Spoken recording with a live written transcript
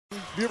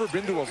you ever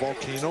been to a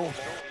volcano?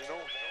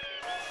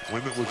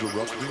 When it was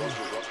erupting? You're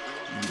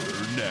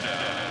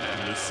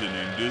now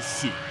listening to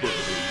Super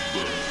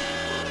Hoopers.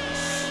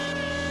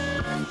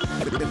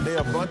 They're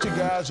a bunch of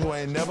guys who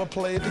ain't never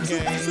played the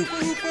game.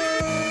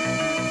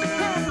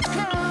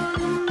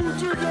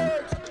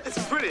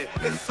 It's pretty.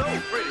 It's so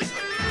pretty.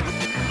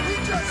 We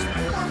just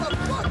won a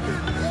fucking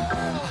war.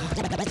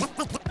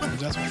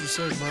 That's what you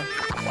say, bro.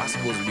 I'm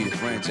supposed to be the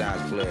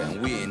franchise player,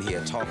 and we're in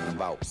here talking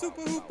about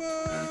Super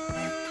Hoopers.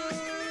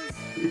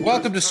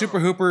 Welcome to Super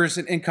Hoopers,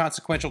 an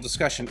inconsequential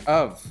discussion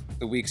of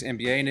the week's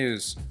NBA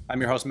news.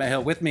 I'm your host, Matt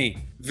Hill. With me,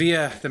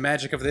 via the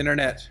magic of the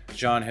internet,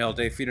 John Hill,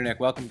 Dave Feudernick.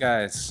 Welcome,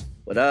 guys.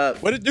 What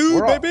up? What it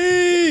do,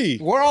 baby?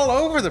 We're all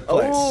over the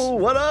place. Oh,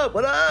 what up?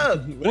 What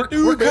up?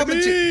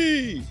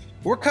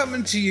 We're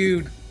coming to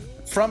you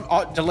from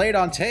delayed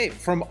on tape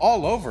from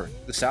all over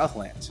the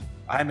Southland.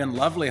 I'm in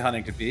lovely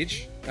Huntington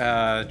Beach.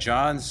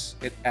 John's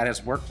at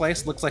his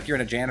workplace. Looks like you're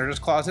in a janitor's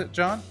closet,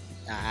 John.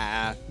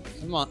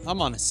 I'm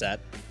on a set.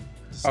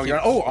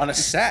 You're on a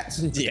set.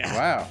 Yeah.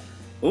 Wow.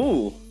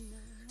 Ooh.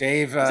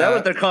 Dave. Is that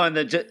what they're calling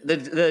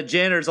the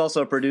janitor's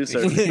also a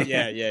producer?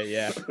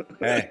 Yeah.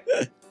 Hey,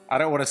 I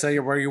don't want to say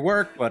where you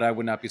work, but I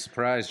would not be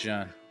surprised,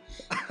 John.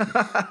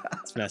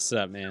 It's messed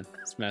up, man.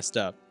 It's messed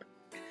up.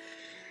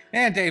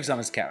 And Dave's on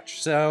his couch,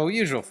 so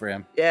usual for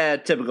him. Yeah,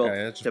 typical.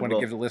 I just want to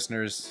give the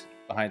listeners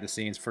behind the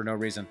scenes for no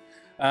reason.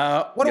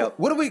 Yep.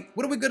 What are we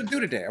going to do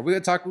today? Are we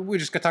going to talk? We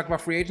just going to talk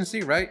about free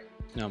agency, right?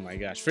 Oh my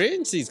gosh, free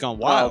agency's gone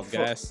wild,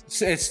 guys.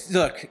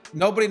 Look,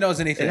 nobody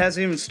knows anything. It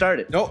hasn't even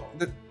started. No,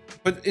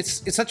 but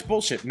it's such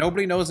bullshit.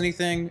 Nobody knows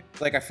anything.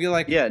 Like, I feel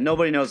like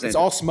nobody knows anything. It's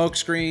all smoke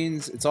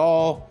screens. It's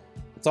all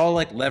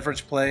like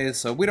leverage plays.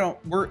 So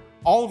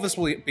all of this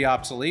will be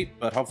obsolete,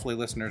 but hopefully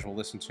listeners will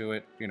listen to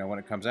it, when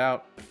it comes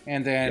out,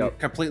 and then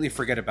completely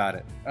forget about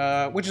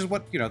it. Which is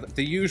what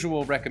the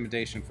usual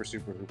recommendation for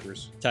Super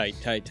Hoopers. Tight.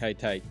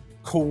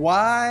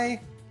 Kawhi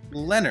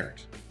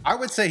Leonard. I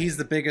would say he's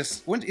the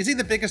biggest. Is he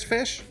the biggest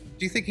fish?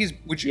 Do you think he's?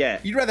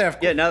 You'd rather have?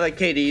 Yeah, now that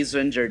KD's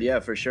injured, yeah,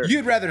 for sure.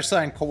 You'd rather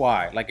sign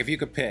Kawhi. Like, if you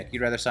could pick,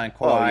 you'd rather sign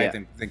Kawhi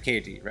than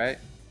KD, right?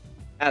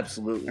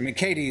 Absolutely. I mean,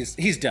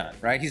 he's done,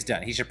 right? He's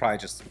done. He should probably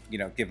just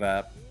give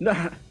up. No.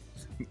 I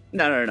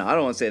don't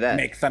want to say that.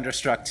 Make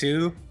Thunderstruck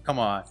 2? Come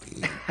on.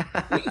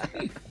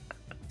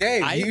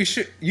 Dave,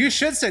 you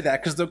should say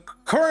that, because the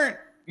current,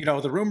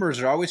 the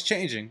rumors are always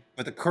changing,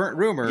 but the current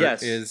rumor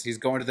is he's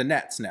going to the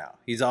Nets now.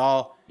 He's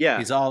all in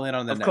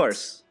on the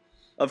Nets.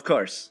 Of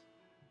course.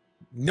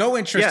 No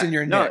interest in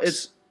your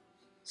Knicks.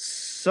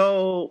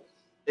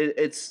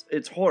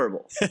 It's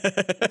horrible.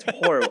 It's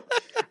horrible.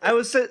 I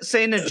was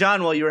saying to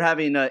John while you were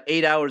having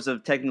 8 hours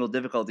of technical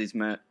difficulties,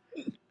 Matt,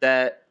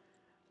 that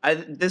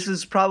this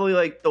is probably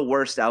like the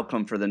worst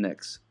outcome for the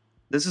Knicks.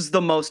 This is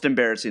the most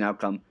embarrassing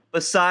outcome,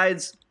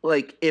 besides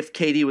like if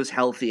KD was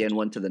healthy and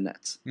went to the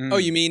Nets. Oh,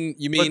 you mean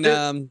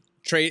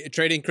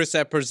trading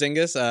Kristaps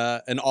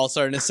Porzingis, an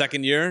all-star in his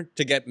second year,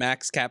 to get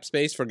max cap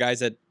space for guys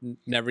that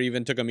never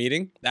even took a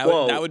meeting? That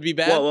would be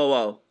bad.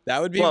 Whoa.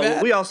 That would be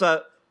bad. We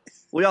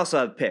also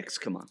have picks.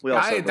 Come on.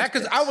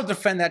 I will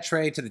defend that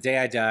trade to the day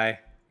I die.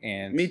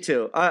 And me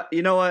too.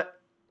 You know what?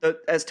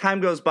 As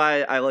time goes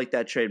by, I like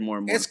that trade more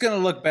and more. It's going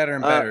to look better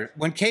and better.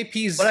 When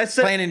KP's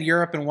playing in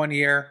Europe in 1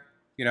 year,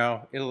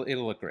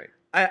 it'll look great.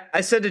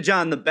 I said to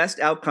John, the best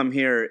outcome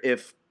here,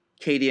 if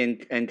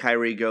KD and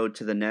Kyrie go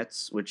to the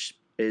Nets, which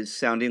is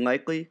sounding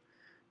likely,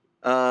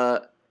 Kyrie,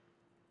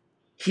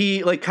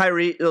 so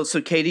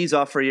KD's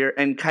off for a year,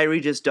 and Kyrie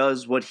just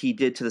does what he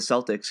did to the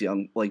Celtics,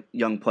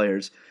 young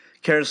players.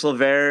 Karis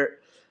LeVert,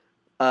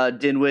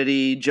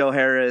 Dinwiddie, Joe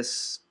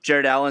Harris,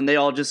 Jared Allen, they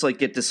all just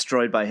get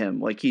destroyed by him.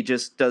 Like, he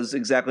just does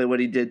exactly what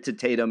he did to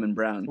Tatum and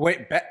Brown.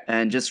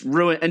 And just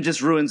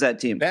ruins that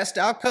team. Best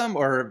outcome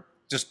or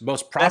just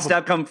most probable? Best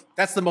outcome.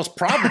 That's the most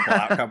probable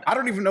outcome. I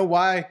don't even know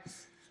why.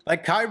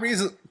 Like,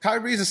 Kyrie's a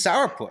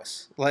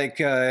sourpuss.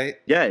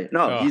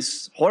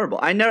 He's horrible.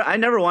 I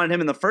never wanted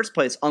him in the first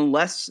place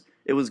unless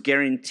it was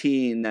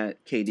guaranteeing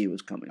that KD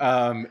was coming.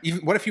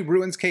 What if he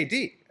ruins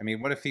KD? I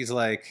mean, what if he's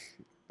I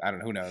don't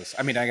know, who knows?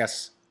 I mean, I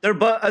guess they're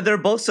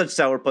both such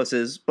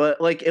sourpusses, but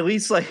at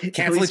least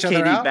cancel each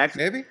other out, back,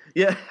 maybe.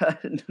 Yeah,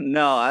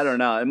 no, I don't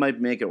know. It might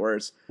make it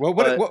worse. Well,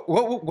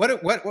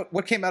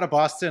 what came out of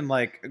Boston?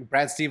 Like,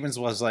 Brad Stevens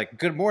was like,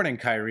 "Good morning,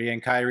 Kyrie,"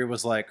 and Kyrie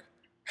was like,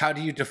 "How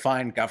do you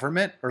define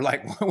government?" Or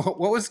what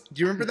was?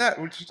 Do you remember that?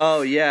 I'm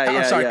sorry,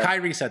 yeah.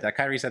 Kyrie said that.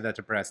 Kyrie said that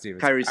to Brad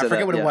Stevens. I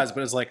forget what it was, but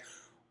it was like,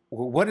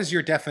 "What is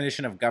your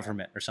definition of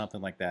government?" or something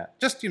like that.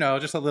 Just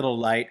just a little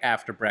light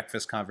after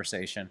breakfast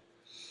conversation.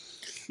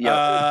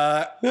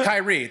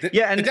 Kyrie. The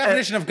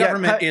definition of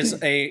government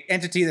is a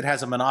entity that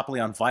has a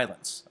monopoly on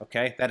violence.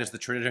 Okay, that is the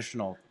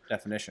traditional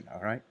definition. All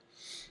right.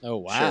 Oh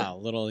wow,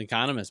 Sure. Little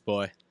economist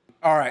boy.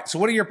 All right. So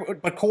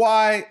but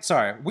Kawhi?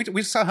 Sorry,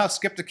 we somehow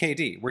skipped to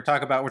KD. We're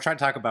trying to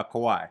talk about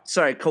Kawhi.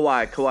 Sorry,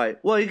 Kawhi.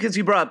 Well, because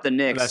you brought up the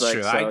Knicks. That's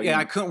true.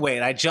 I couldn't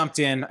wait. I jumped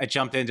in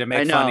to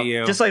make fun of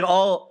you. Just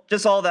all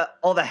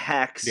the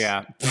hacks.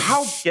 Yeah.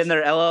 How getting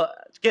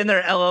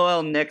their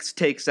LOL Knicks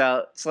takes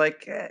out. It's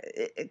like,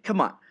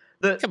 come on.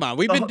 Come on,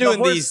 we've been doing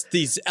horse,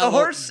 these.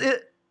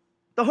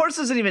 The horse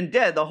isn't even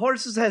dead. The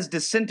horse has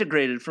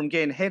disintegrated from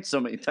getting hit so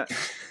many times.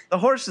 The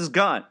horse is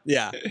gone.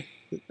 Yeah.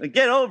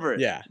 Get over it.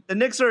 Yeah. The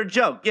Knicks are a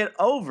joke. Get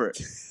over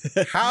it.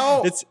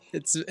 How? It's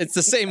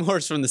the same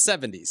horse from the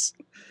 70s.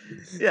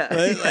 Yeah.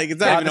 Right? Like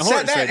it's not even a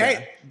horse right now.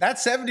 Hey, that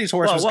 70s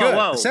horse was good.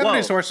 The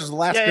 70s horse was the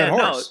last good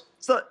horse.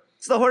 No,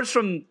 it's the horse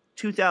from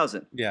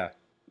 2000. Yeah.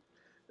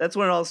 That's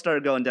when it all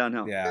started going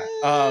downhill. Yeah.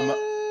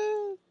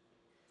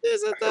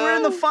 Is it We're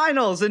in the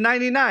finals in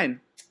 '99.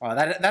 Well,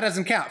 that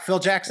doesn't count. Phil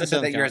Jackson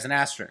said that year as an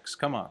asterisk.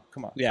 Come on.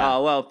 Yeah.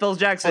 Oh well, Phil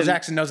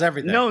Jackson knows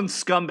everything. Known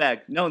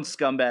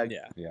scumbag.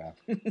 Yeah.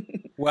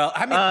 Well,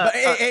 I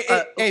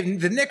mean,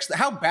 the Knicks.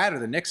 How bad are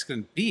the Knicks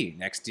going to be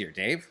next year,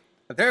 Dave?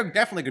 They're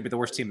definitely going to be the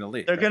worst team in the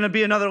league. They're going to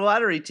be another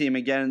lottery team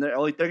again. They're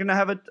going to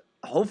have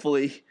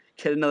hopefully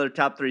get another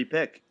top 3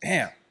 pick.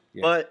 Damn.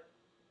 Yeah. But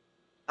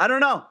I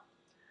don't know.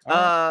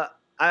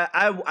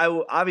 I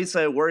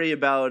obviously I worry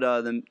about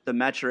the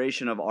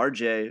maturation of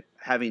RJ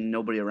having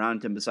nobody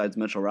around him besides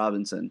Mitchell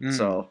Robinson.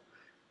 So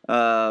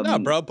no,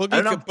 bro,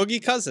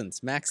 Boogie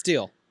Cousins, Max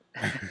Deal.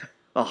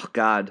 Oh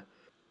God,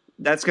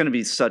 that's going to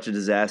be such a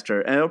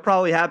disaster, and it'll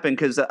probably happen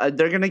because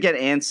they're going to get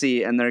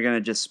antsy and they're going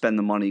to just spend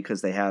the money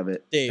because they have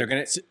it. They're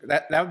going to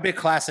that would be a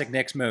classic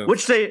Knicks move,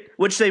 which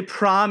they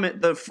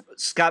promised.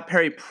 Scott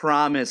Perry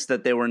promised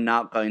that they were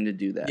not going to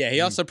do that. Yeah,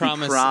 he also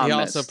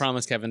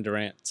promised Kevin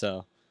Durant.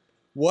 So.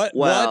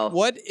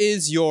 What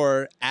is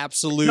your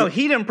absolute? No,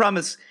 he didn't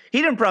promise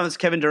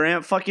Kevin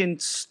Durant. Fucking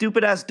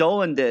stupid ass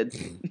Dolan did.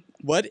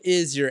 What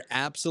is your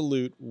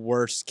absolute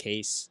worst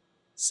case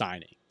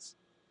signings?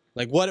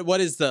 Like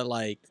what is the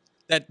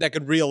that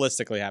could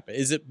realistically happen?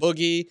 Is it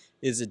Boogie?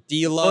 Is it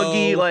D'Lo?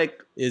 Boogie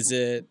is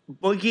it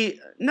Boogie?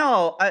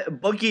 No,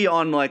 Boogie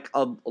on like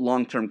a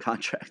long-term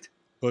contract.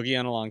 Boogie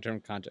on a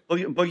long-term contract.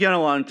 Boogie on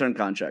a long-term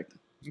contract.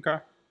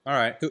 Okay, all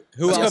right.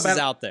 Who else is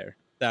out there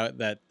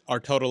that are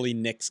totally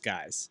Knicks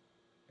guys?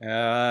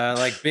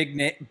 Like big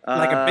names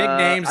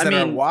that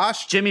are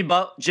washed. Jimmy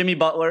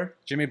Butler.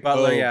 Jimmy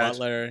Butler, yeah.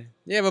 Butler.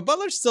 Yeah, but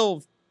Butler's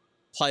still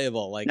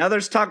playable. Like now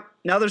there's talk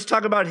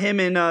about him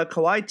and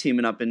Kawhi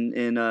teaming up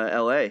in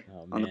LA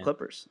on the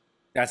Clippers.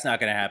 That's not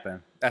going to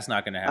happen.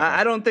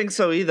 I don't think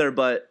so either,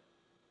 but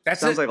that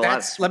sounds like a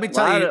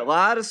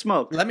lot of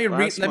smoke. Let me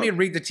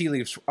read the tea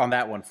leaves on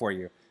that one for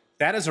you.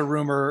 That is a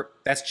rumor.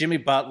 That's Jimmy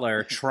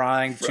Butler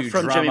trying to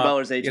from drum Jimmy up.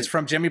 Butler's agent. It's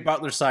from Jimmy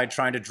Butler's side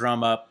trying to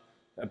drum up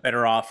a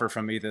better offer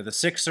from either the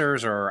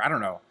Sixers or I don't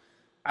know.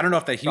 I don't know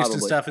if the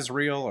Houston stuff is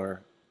real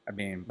or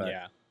but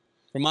yeah.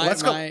 From my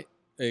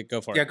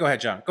go for it. Yeah, go ahead,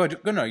 John. Go.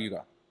 No, you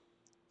go.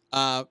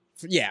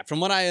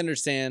 From what I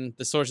understand,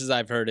 the sources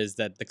I've heard is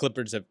that the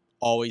Clippers have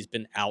always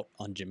been out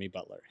on Jimmy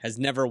Butler.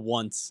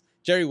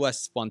 Jerry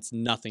West wants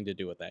nothing to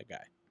do with that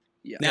guy.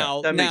 Yeah. Now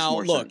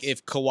look, sense.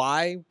 If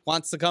Kawhi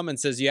wants to come and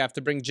says you have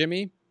to bring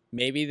Jimmy,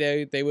 maybe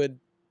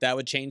that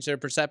would change their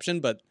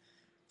perception. But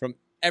from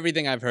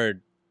everything I've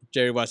heard,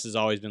 Jerry West has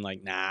always been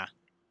like, nah,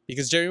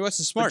 because Jerry West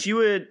is smart. But you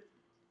would,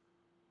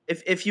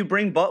 if you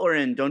bring Butler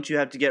in, don't you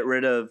have to get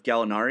rid of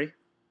Gallinari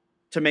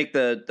to make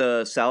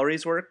the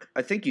salaries work?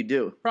 I think you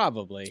do.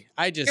 Probably.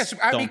 Come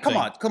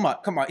on.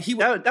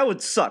 That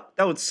would suck.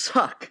 That would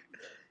suck.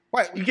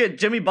 What? You get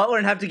Jimmy Butler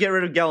and have to get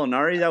rid of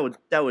Gallinari?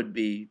 That would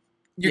be.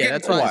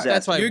 That's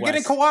why you're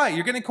getting Kawhi.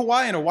 You're getting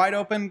Kawhi in a wide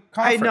open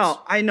conference.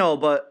 I know,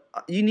 but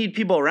you need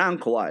people around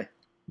Kawhi.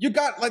 You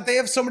got they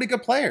have so many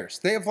good players.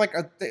 They have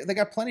they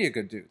got plenty of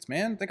good dudes,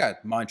 man. They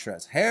got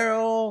Montrezl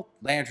Harrell,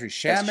 Landry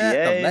Shamet,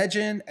 the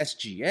legend,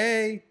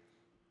 SGA.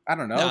 I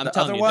don't know. No, I'm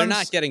telling you, they're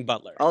not getting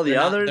Butler. All the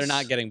others, they're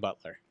not getting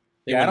Butler.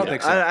 I don't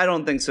think so. I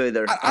don't think so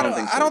either. I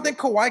don't think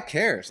Kawhi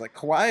cares. Like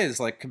Kawhi is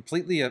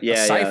completely a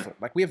cipher. Yeah.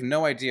 Like we have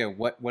no idea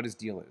what his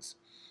deal is.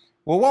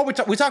 Well, while we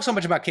talk so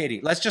much about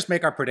KD, let's just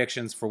make our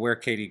predictions for where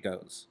KD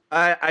goes.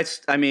 I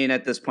mean,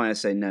 at this point, I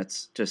say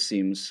Nets just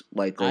seems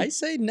likely. I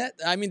say Net.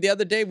 I mean, the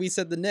other day we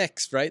said the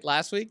Knicks, right?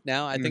 Last week.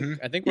 Now I think we're on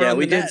the Nets. Yeah,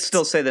 we did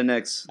still say the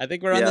Knicks. I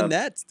think we're on the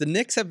Nets. The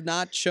Knicks have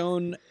not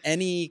shown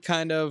any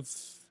kind of.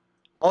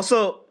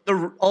 Also, the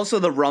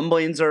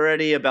rumblings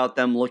already about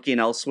them looking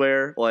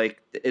elsewhere.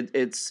 Like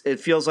it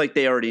feels like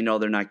they already know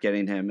they're not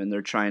getting him, and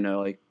they're trying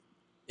to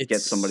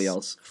get somebody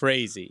else.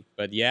 Crazy,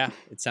 but yeah,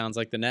 it sounds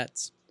like the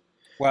Nets.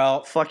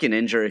 Well, fucking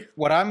injury.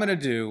 What I'm going to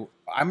do,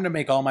 I'm going to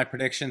make all my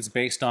predictions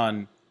based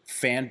on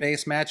fan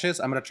base matches.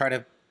 I'm going to try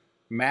to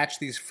match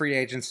these free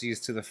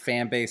agencies to the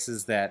fan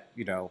bases that,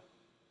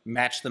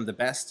 match them the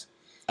best.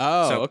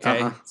 Oh, okay.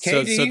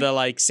 KD, so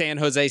the San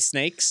Jose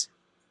Snakes?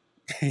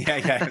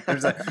 Yeah.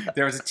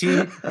 There was a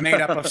team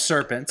made up of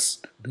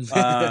serpents.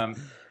 No,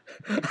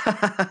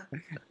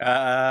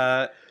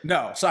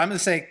 so I'm going to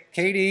say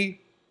KD,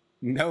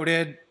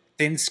 noted,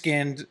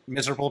 thin-skinned,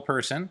 miserable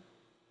person.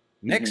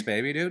 Knicks,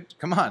 baby, dude.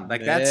 Come on.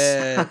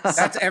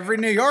 That's every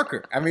New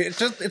Yorker. I mean,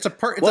 it's a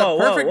perfect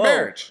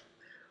marriage.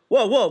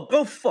 Whoa,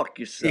 go fuck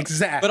yourself.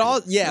 Exactly.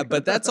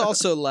 But that's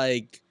also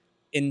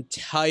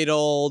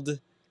entitled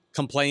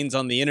complaints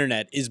on the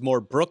internet is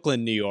more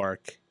Brooklyn, New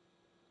York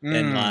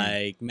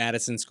than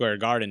Madison Square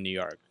Garden, New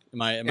York.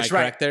 Am I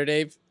correct there,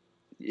 Dave?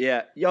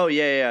 Yeah. Oh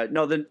yeah.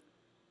 No, the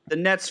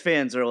Nets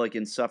fans are like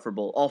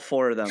insufferable. All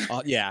 4 of them.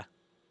 Yeah.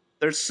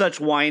 They're such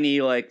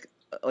whiny, like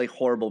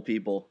horrible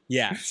people.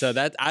 Yeah. So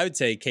that I would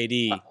say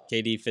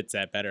KD fits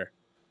that better.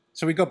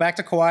 So we go back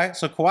to Kawhi.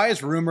 So Kawhi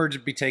is rumored to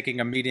be taking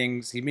a meeting.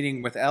 He's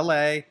meeting with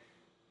LA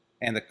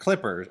and the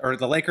Clippers, or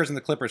the Lakers and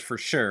the Clippers for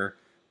sure.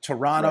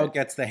 Toronto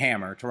gets the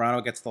hammer.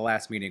 Toronto gets the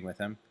last meeting with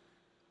him.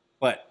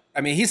 But I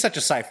mean, he's such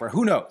a cipher.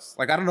 Who knows?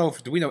 Like, I don't know.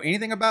 Do we know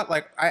anything about?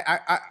 Like,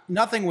 I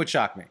nothing would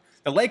shock me.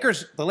 The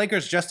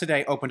Lakers just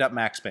today opened up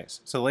max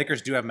space. So the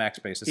Lakers do have max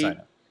space to sign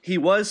him. He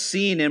was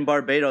seen in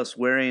Barbados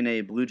wearing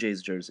a Blue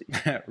Jays jersey.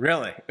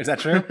 Really? Is that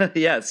true?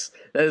 Yes,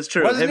 that is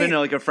true. Him and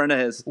like a friend of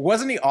his.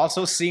 Wasn't he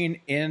also seen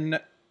in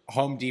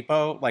Home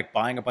Depot, like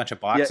buying a bunch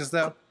of boxes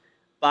though?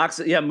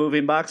 Boxes, yeah,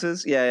 moving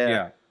boxes.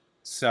 Yeah.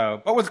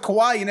 So, but with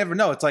Kawhi, you never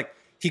know. It's like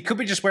he could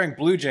be just wearing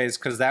Blue Jays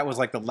because that was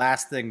like the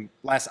last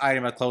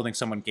item of clothing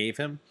someone gave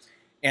him.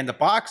 And the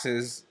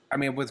boxes, I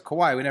mean, with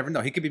Kawhi, we never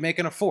know. He could be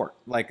making a fort.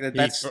 Like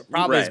that's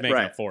probably making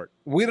a fort.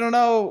 We don't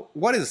know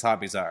what his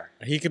hobbies are.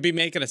 He could be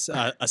making a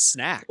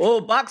snack. Oh,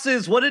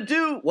 boxes! What it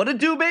do? What it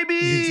do,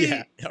 baby?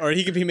 Yeah, or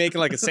he could be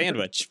making like a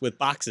sandwich with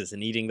boxes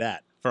and eating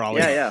that for all we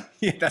know.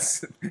 Yeah.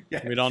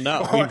 We don't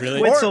know.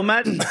 Wait, so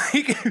Matt,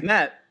 he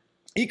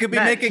could be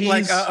making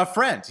like a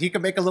friend. He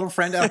could make a little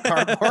friend out of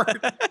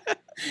cardboard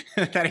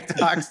that he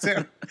talks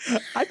to.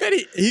 I bet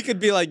he could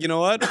be like, you know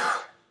what?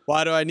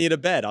 Why do I need a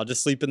bed? I'll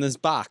just sleep in this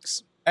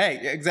box.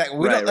 Hey,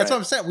 exactly. That's what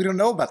I'm saying. We don't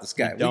know about this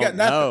guy. We got nothing.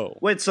 Know.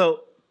 Wait,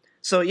 so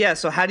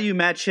how do you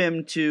match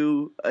him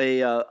to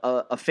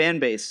a fan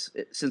base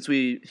since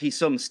he's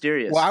so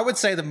mysterious? Well, I would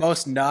say the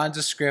most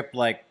nondescript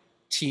like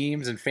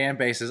teams and fan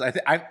bases.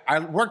 I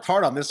worked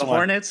hard on this one.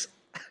 Hornets.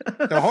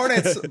 The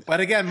Hornets, but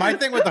again, my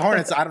thing with the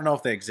Hornets, I don't know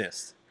if they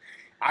exist.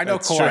 I know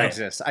Kawhi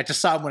exists. I just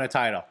saw him win a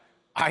title.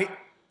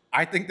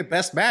 I think the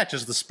best match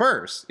is the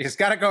Spurs. He's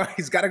got to go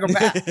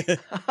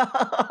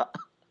back.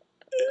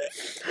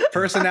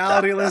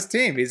 Personality-less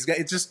team.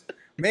 It just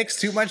makes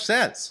too much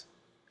sense.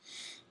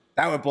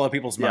 That would blow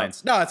people's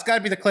minds. No, it's got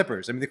to be the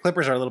Clippers. I mean, the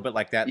Clippers are a little bit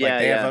like that. Like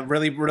they have a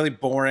really, really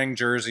boring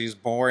jerseys,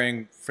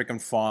 boring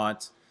freaking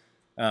font.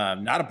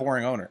 Not a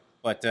boring owner,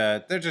 but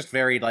they're just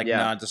very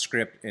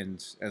nondescript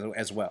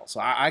as well.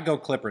 So I go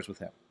Clippers with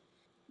him.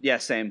 Yeah,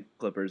 same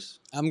Clippers.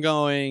 I'm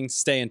going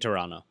stay in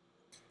Toronto.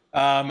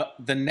 I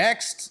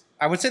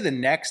would say the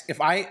next, if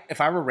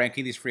I were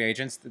ranking these free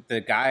agents,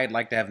 the guy I'd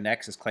like to have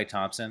next is Klay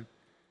Thompson.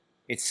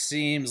 It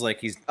seems like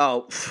he's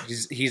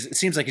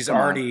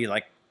already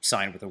like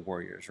signed with the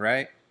Warriors,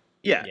 right?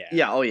 Yeah.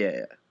 Oh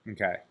yeah.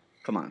 Okay.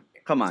 Come on.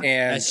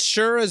 And as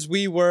sure as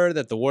we were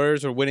that the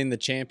Warriors were winning the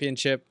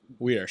championship,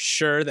 we are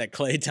sure that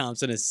Klay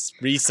Thompson is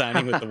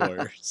re-signing with the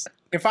Warriors.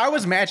 If I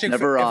was matching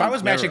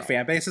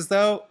fan bases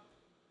though,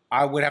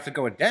 I would have to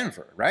go with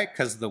Denver, right?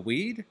 Because of the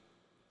weed.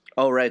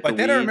 Oh, right. But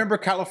then I remember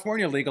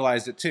California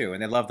legalized it too,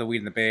 and they love the weed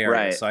in the Bay Area.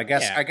 Right. So I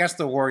guess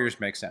the Warriors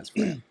make sense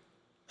for them.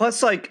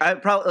 Plus, I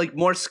probably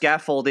more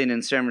scaffolding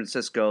in San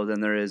Francisco than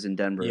there is in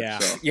Denver. Yeah,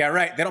 so. Yeah,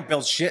 right. They don't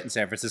build shit in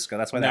San Francisco.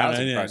 That's why the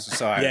housing prices are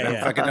so high.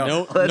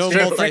 No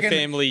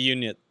multi-family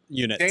units.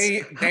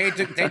 They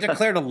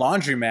declared a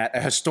laundromat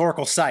a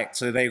historical site,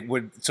 so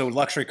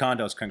luxury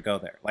condos couldn't go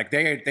there. Like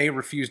they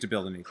refused to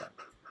build anything.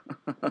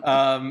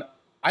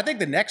 I think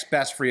the next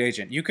best free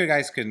agent, you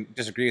guys can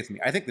disagree with me.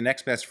 I think the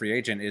next best free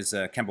agent is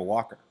Kemba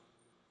Walker.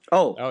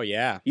 Oh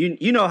yeah.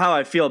 You know how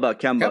I feel about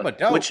Kemba. Kemba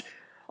dope. Which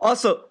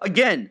also,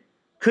 again,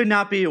 could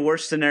not be a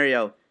worse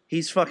scenario.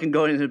 He's fucking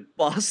going to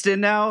Boston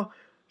now.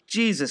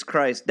 Jesus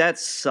Christ, that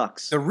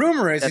sucks. The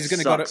rumor is he's going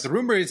to go to. The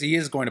rumor is he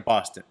is going to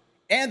Boston,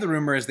 and the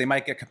rumor is they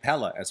might get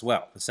Capella as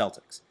well. The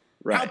Celtics.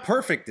 Right. How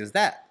perfect is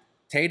that?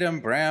 Tatum,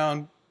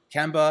 Brown,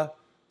 Kemba,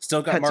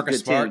 still got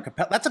Marcus Smart.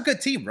 Capella. That's a good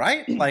team,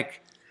 right?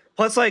 Like.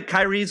 Plus, like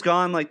Kyrie's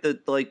gone, like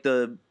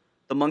the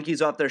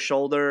monkeys off their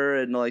shoulder,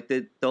 and like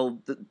they'll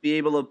be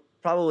able to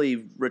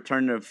probably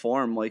return to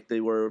form like they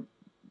were,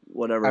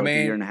 whatever, a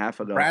year and a half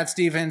ago. Brad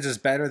Stevens is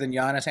better than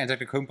Giannis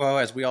Antetokounmpo,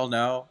 as we all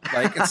know.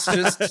 Like it's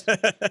just,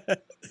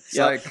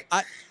 like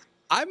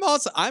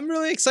I'm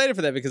really excited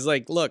for that because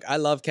like, look, I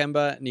love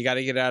Kemba, and you got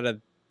to get out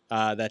of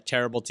that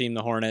terrible team,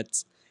 the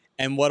Hornets.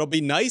 And what'll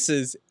be nice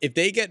is if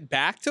they get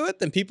back to it,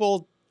 then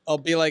people will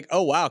be like,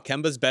 oh wow,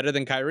 Kemba's better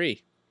than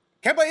Kyrie.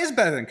 Kemba is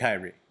better than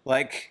Kyrie.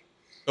 Like,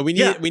 but we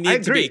need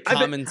it to be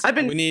common.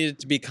 We need it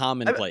to be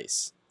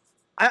commonplace.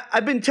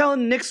 I've been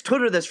telling Nick's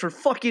Twitter this for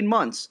fucking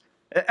months.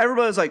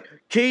 Everybody's like,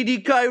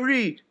 KD,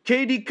 Kyrie,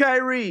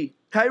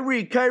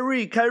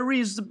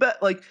 Kyrie's the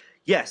best. Like,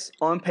 yes,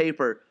 on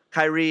paper,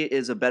 Kyrie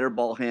is a better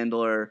ball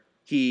handler.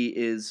 He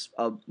is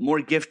a more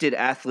gifted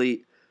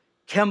athlete.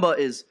 Kemba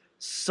is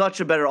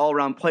such a better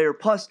all-around player.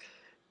 Plus,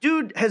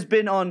 dude has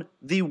been on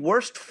the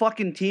worst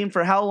fucking team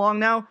for how long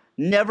now?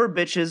 Never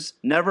bitches,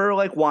 never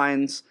like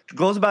whines,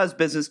 goes about his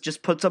business,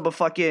 just puts up a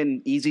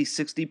fucking easy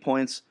 60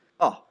 points.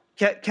 Oh,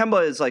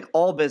 Kemba is like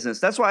all business.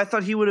 That's why I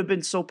thought he would have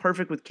been so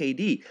perfect with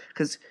KD,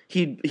 because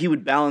he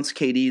would balance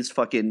KD's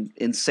fucking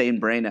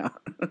insane brain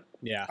out.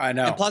 Yeah, I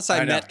know. And plus,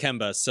 I met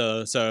Kemba,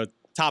 so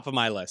top of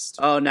my list.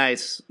 Oh,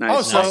 nice.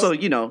 Oh, so- also,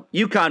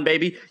 UConn,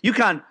 baby.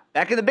 UConn,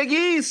 back in the Big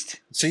East.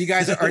 So you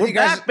guys We're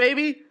back,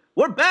 baby.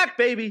 We're back,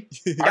 baby.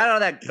 Got all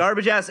that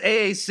garbage ass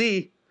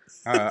AAC.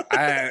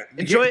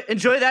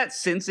 Enjoy that,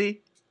 Cincy.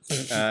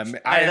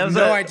 I have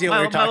no idea what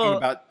you're talking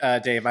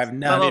about, Dave. I've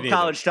no little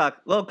college talk.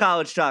 Little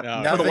college talk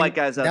for the white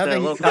guys out there.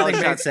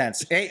 Nothing made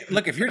sense. Hey,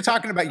 look, if you're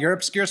talking about your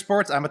obscure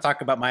sports, I'm gonna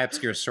talk about my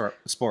obscure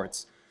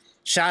sports.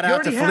 Shout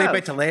out to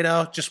Felipe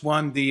Toledo. Just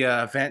won the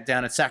event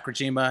down at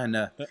Saquarema in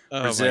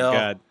Brazil. Oh my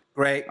God.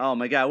 Great. Oh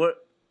my God. All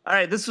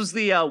right, this was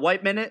the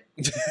White Minute.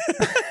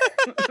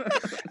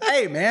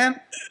 Hey, man,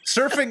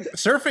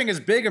 surfing is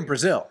big in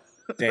Brazil,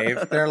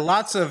 Dave. There are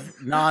lots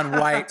of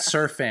non-white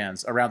surf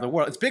fans around the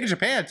world. It's big in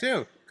Japan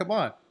too. Come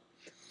on.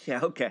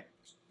 Yeah. Okay.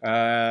 All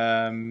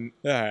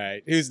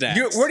right. Who's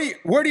next?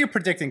 Where are you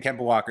predicting Kemba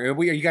Walker?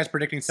 Are you guys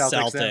predicting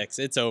Celtics? Celtics.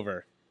 It's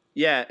over.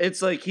 Yeah,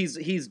 it's like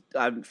he's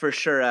for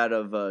sure out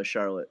of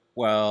Charlotte.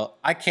 Well,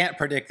 I can't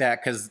predict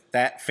that because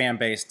that fan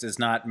base does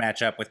not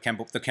match up with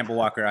the Kemba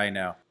Walker I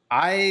know.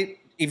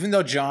 Even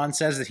though John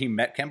says that he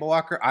met Kemba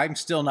Walker, I'm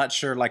still not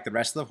sure, like the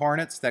rest of the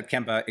Hornets, that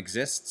Kemba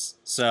exists.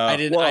 So I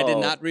did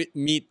not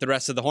meet the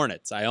rest of the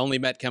Hornets. I only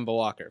met Kemba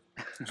Walker.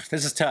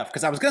 This is tough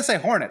because I was going to say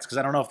Hornets because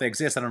I don't know if they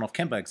exist. I don't know if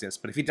Kemba exists.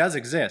 But if he does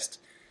exist,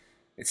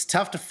 it's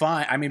tough to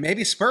find. I mean,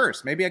 maybe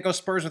Spurs. Maybe I go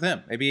Spurs with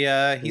him. Maybe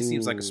he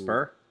seems like a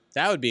Spur.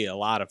 That would be a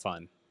lot of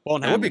fun.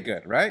 Won't happen. It would be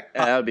good, right?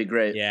 Yeah, that would be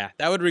great. Yeah,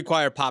 that would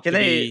require Pop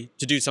to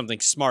do something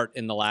smart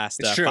in the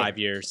last 5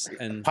 years.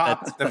 And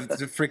Pop,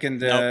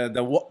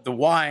 the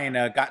wine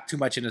got too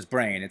much in his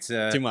brain. It's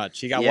too much.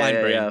 He got wine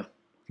brain. Yeah.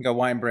 He got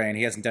wine brain.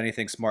 He hasn't done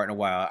anything smart in a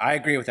while. I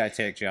agree with that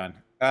take, John.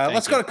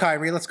 Let's go to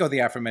Kyrie. Let's go the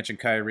aforementioned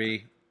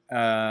Kyrie.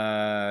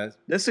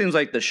 This seems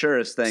like the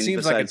surest thing.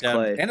 Seems besides like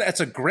Clay. And it's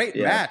a great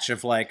match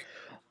of like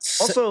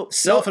also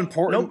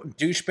self-important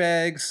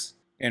douchebags.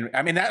 And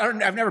I mean,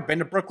 I've never been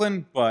to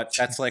Brooklyn, but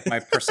that's like my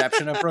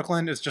perception of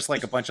Brooklyn. It's just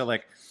like a bunch of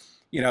like,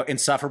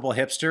 insufferable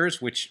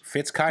hipsters, which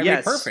fits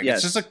Kyrie perfect.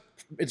 Yes.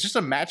 It's just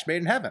a match made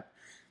in heaven.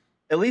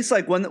 At least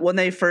like when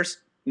they first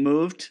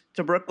moved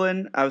to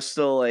Brooklyn, I was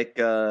still like,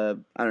 I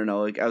don't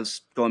know, like I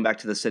was going back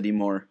to the city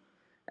more,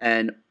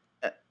 and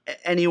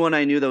anyone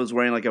I knew that was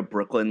wearing like a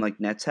Brooklyn like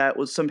Nets hat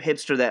was some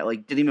hipster that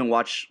like didn't even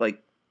watch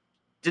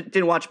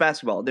didn't watch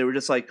basketball. They were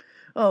just like,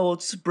 oh, well,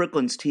 it's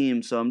Brooklyn's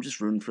team, so I'm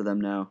just rooting for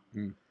them now.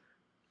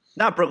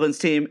 Not Brooklyn's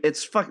team.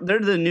 They're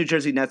the New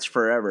Jersey Nets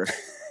forever.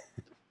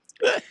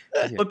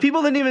 But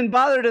people didn't even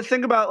bother to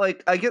think about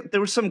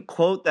there was some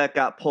quote that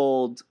got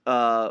pulled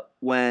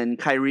when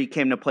Kyrie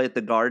came to play at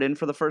the Garden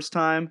for the first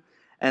time,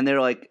 and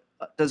they're like,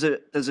 "Does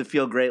it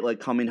feel great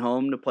like coming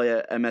home to play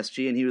at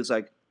MSG?" And he was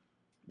like,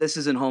 "This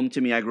isn't home to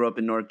me. I grew up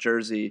in North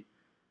Jersey,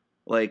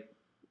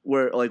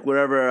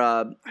 wherever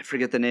I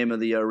forget the name of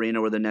the arena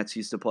where the Nets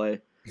used to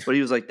play." But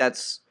he was like,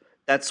 "That's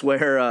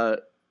where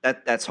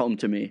that's home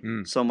to me."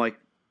 So I'm like.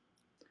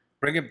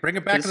 Bring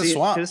it back to the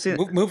swamp.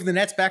 Move the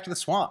Nets back to the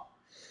swamp.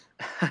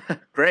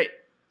 Great.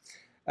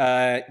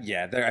 I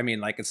mean,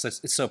 like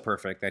it's so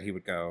perfect that he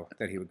would go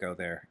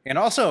there, and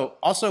also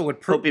would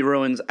prove.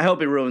 I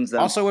hope he ruins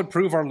them. Also, would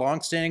prove our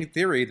long-standing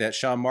theory that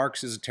Sean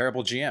Marks is a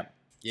terrible GM.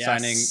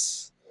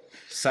 Yes.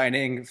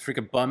 Signing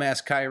freaking bum ass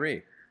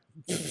Kyrie.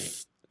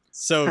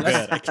 So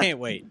good. I can't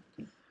wait.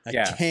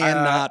 I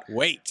cannot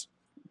wait.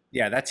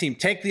 Yeah, that team.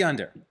 Take the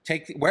under.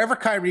 Wherever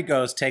Kyrie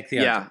goes, take the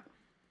under.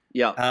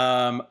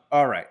 Yeah.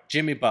 All right,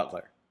 Jimmy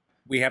Butler.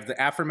 We have the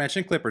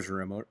aforementioned Clippers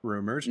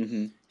rumors.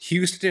 Mm-hmm.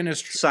 Houston is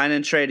sign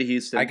and trade to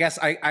Houston. I guess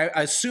I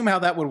assume how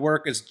that would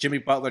work is Jimmy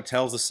Butler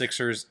tells the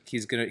Sixers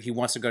he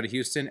wants to go to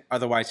Houston.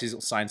 Otherwise,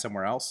 he'll sign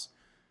somewhere else.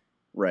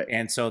 Right.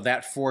 And so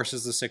that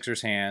forces the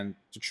Sixers' hand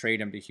to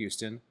trade him to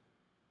Houston.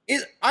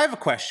 I have a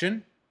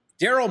question.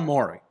 Daryl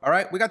Morey. All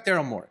right, we got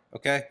Daryl Morey.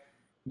 Okay,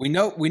 we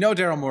know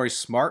Daryl Morey's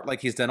smart.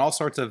 Like he's done all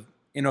sorts of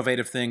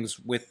innovative things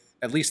with.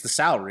 At least the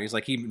salaries.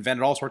 Like he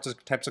invented all sorts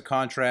of types of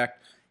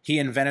contract. He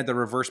invented the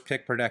reverse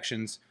pick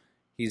predictions.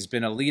 He's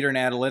been a leader in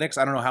analytics.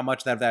 I don't know how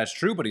much that is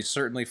true, but he's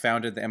certainly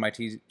founded the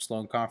MIT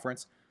Sloan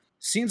Conference.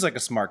 Seems like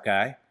a smart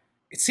guy.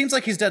 It seems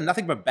like he's done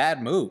nothing but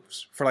bad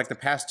moves for like the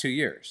past 2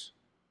 years.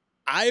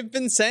 I've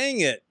been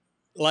saying it.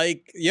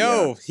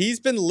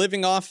 He's been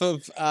living off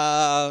of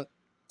the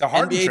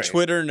Harden NBA trade.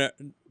 Twitter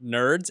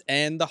nerds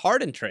and the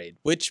Harden trade,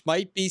 which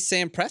might be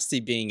Sam Presti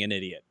being an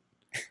idiot.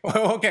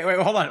 Okay, wait,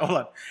 hold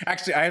on.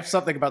 Actually, I have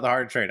something about the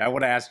Harden trade I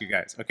want to ask you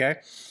guys, okay?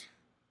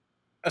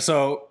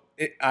 So,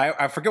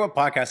 I forget what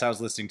podcast I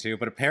was listening to,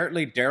 but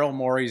apparently Daryl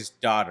Morey's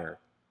daughter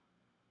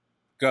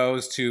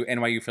goes to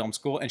NYU Film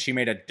School, and she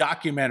made a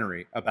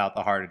documentary about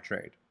the Harden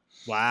trade.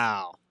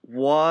 Wow.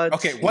 What?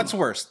 Okay, what's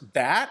worse,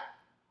 that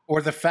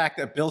or the fact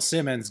that Bill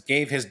Simmons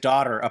gave his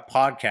daughter a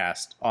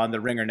podcast on the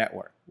Ringer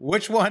Network?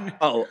 Which one?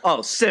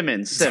 Oh,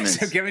 Simmons.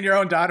 So giving your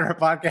own daughter a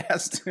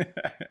podcast?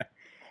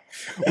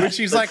 When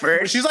she's like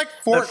 4.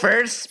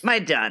 My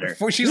daughter.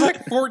 She's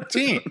like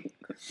 14.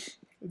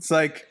 It's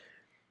like,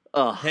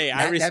 hey,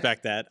 I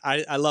respect that.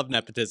 I love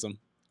nepotism.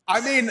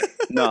 I mean,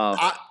 no,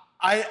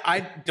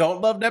 I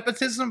don't love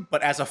nepotism,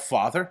 but as a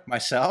father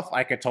myself,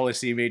 I could totally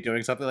see me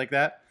doing something like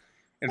that.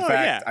 In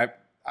fact,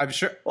 I'm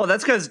sure. Well,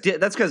 that's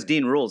because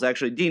Dean rules.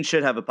 Actually, Dean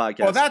should have a podcast.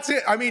 Well, that's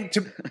it. I mean,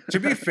 to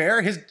be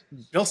fair,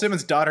 Bill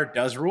Simmons' daughter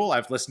does rule.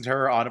 I've listened to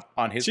her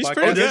on his podcast.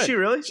 Pretty good. Does she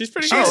really? She's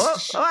pretty good.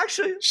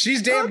 Actually,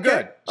 she's damn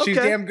good. She's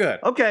damn good.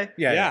 Okay.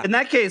 Yeah. In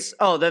that case,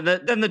 then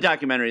the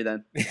documentary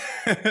then.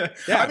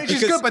 I mean,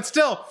 she's good, but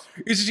still,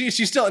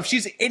 she's still. If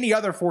she's any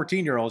other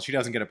 14-year-old, she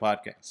doesn't get a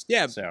podcast.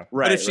 Yeah, so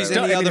but if she's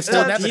any other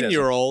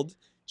 14-year-old,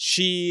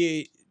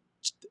 he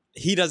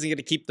doesn't get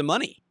to keep the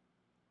money.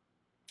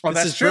 Oh, this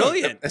that's is true.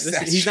 Brilliant.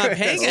 He's not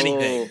paying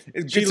anything.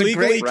 She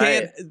legally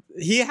can't.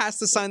 He has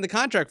to sign the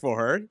contract for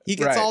her. He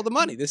gets all the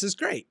money. This is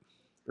great.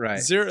 Right.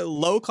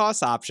 Low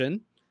cost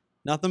option.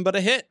 Nothing but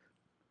a hit.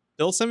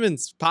 Bill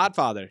Simmons,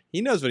 Podfather.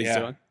 He knows what he's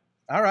doing.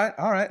 All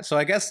right. So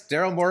I guess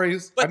Daryl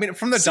Morey's. I mean,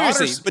 from the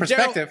daughter's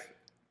perspective,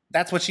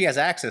 that's what she has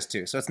access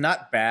to. So it's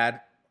not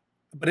bad,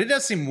 but it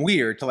does seem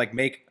weird to like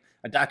make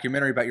a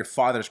documentary about your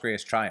father's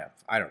greatest triumph.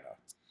 I don't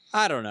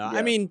know. Yeah.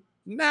 I mean.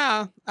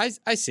 Nah, I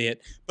see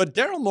it. But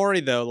Daryl Morey,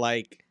 though,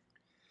 like,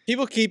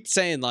 people keep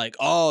saying, like,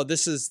 oh,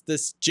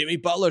 this Jimmy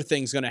Butler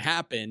thing's going to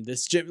happen.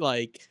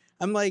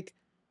 I'm like,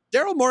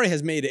 Daryl Morey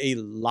has made a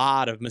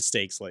lot of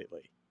mistakes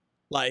lately.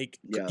 Like,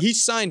 he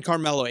signed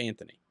Carmelo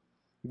Anthony.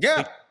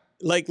 Yeah.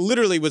 Like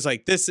literally was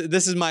like, this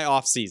is my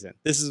off season.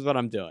 This is what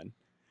I'm doing.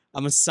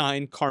 I'm going to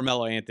sign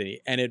Carmelo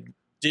Anthony. And it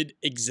did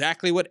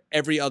exactly what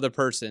every other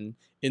person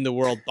in the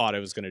world thought it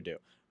was going to do.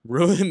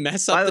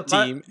 Mess up the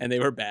team, and they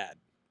were bad.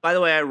 By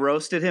the way, I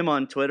roasted him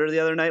on Twitter the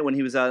other night when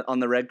he was out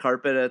on the red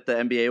carpet at the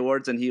NBA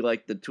awards, and he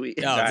liked the tweet.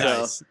 Oh,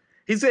 nice.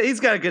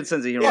 He's got a good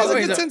sense of humor. Yeah, he's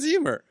a good sense of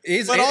humor.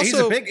 He's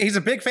a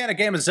big fan of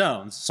Game of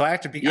Zones, so I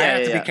have to be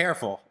be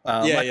careful.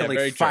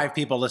 Luckily, 5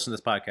 people listen to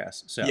this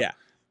podcast. So yeah,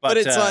 but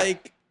it's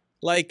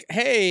like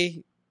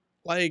hey,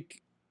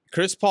 like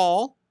Chris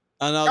Paul.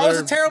 That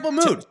was a terrible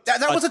move.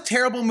 That was a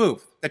terrible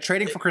move. That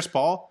trading for Chris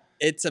Paul.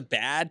 It's a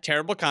bad,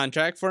 terrible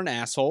contract for an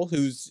asshole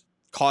who's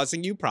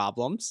causing you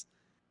problems.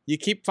 You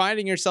keep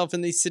finding yourself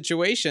in these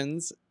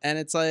situations, and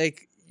it's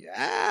like,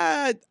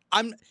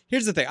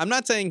 here's the thing. I'm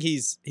not saying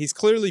he's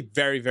clearly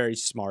very, very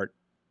smart,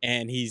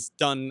 and he's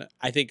done,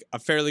 I think, a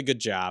fairly good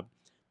job.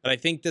 But I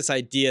think this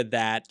idea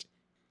that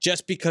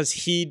just because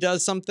he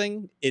does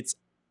something, it's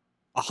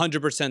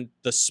 100%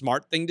 the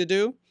smart thing to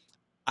do,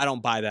 I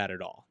don't buy that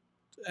at all.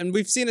 And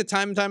we've seen it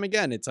time and time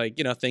again. It's like,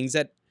 things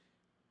that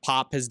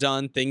Pop has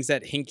done, things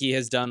that Hinkie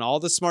has done, all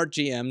the smart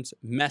GMs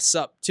mess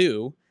up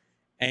too.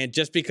 And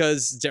just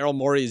because Daryl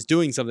Morey is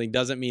doing something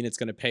doesn't mean it's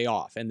going to pay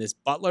off. And this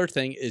Butler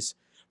thing is,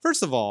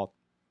 first of all,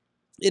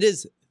 it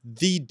is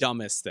the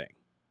dumbest thing,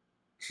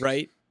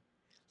 right?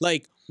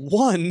 Like,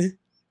 one,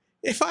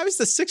 if I was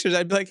the Sixers,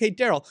 I'd be like, hey,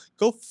 Daryl,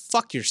 go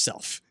fuck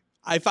yourself.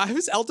 If I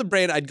was Elton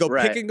Brand, I'd go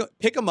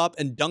pick him up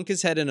and dunk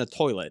his head in a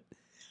toilet.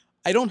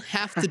 I don't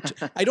have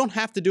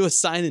to do a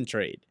sign and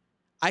trade.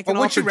 I can.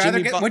 Wouldn't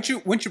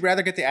you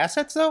rather get the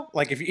assets though?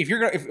 Like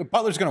if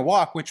Butler's going to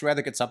walk, wouldn't you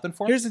rather get something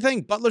for him? Here's the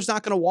thing: Butler's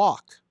not going to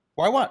walk.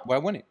 Why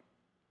wouldn't he?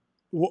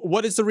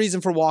 What is the reason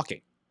for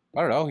walking?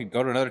 I don't know. He'd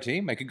go to another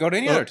team. He could go to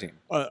any other team.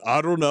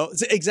 I don't know.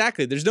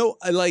 Exactly. There's no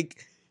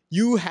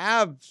you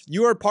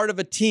are part of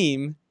a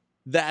team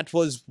that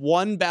was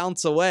one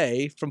bounce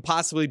away from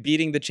possibly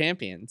beating the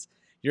champions.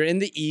 You're in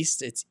the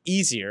East. It's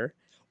easier.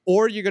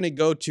 Or you're going to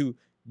go to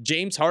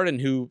James Harden,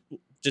 who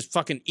just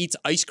fucking eats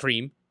ice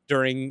cream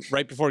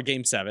right before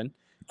Game 7.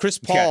 Chris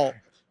Paul,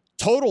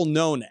 total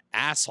known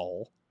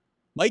asshole.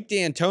 Mike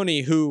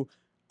D'Antoni, who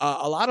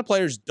a lot of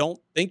players don't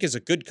think is a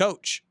good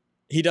coach.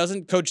 He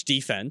doesn't coach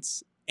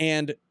defense,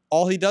 and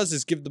all he does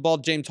is give the ball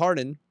to James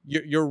Harden.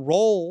 Your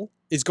role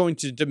is going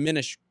to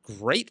diminish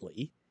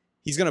greatly.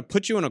 He's going to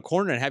put you in a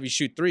corner and have you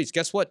shoot threes.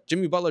 Guess what?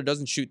 Jimmy Butler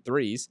doesn't shoot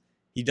threes.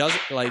 He doesn't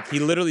he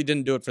literally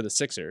didn't do it for the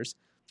Sixers.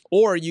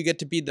 Or you get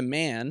to be the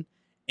man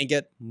and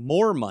get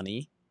more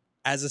money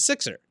as a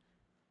Sixer.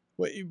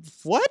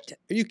 What?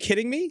 Are you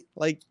kidding me?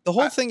 Like, the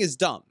whole thing is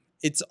dumb.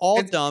 It's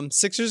all dumb.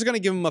 Sixers are going to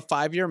give him a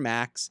 5-year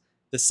max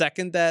the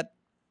second that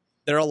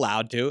they're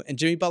allowed to, and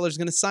Jimmy Butler's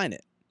going to sign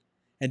it.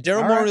 And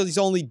Daryl Morey's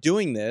only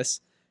doing this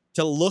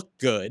to look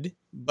good,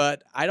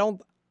 but I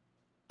don't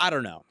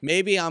know.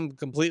 Maybe I'm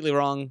completely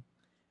wrong,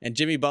 and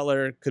Jimmy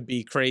Butler could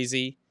be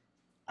crazy.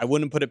 I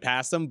wouldn't put it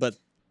past him, but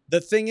the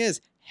thing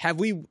is, have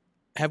we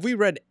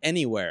read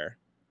anywhere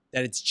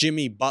that it's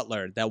Jimmy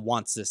Butler that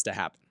wants this to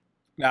happen?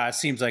 No, it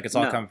seems like it's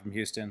all coming from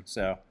Houston.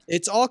 So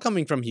it's all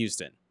coming from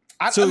Houston.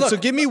 So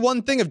give me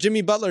one thing of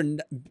Jimmy Butler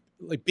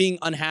like being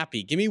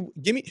unhappy.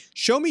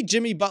 Show me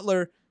Jimmy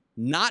Butler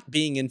not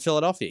being in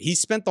Philadelphia. He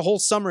spent the whole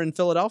summer in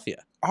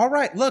Philadelphia. All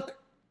right, look,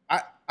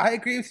 I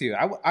agree with you.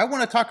 I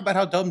want to talk about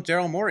how dumb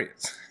Daryl Morey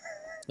is.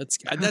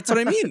 That's what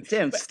I mean.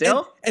 Damn,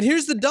 still. And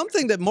here's the dumb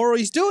thing that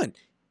Morey's doing.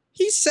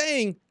 He's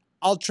saying,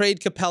 "I'll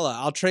trade Capella.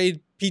 I'll trade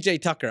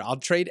PJ Tucker. I'll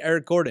trade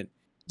Eric Gordon."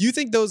 You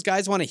think those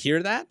guys want to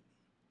hear that?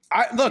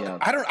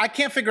 I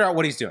can't figure out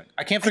what he's doing.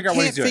 I can't figure out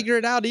what he's doing. I can't figure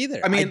it out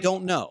either. I mean, I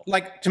don't know.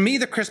 Like, to me,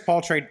 the Chris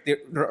Paul trade, the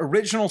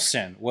original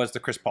sin was the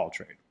Chris Paul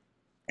trade.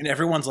 And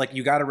everyone's like,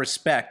 you got to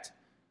respect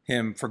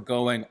him for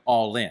going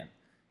all in.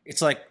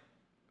 It's like,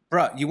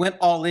 bruh, you went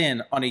all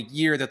in on a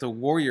year that the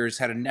Warriors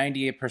had a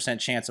 98%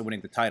 chance of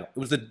winning the title. It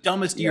was the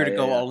dumbest year to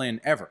go all in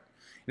ever.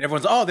 And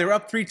everyone's, they were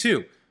up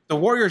 3-2. The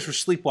Warriors were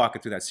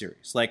sleepwalking through that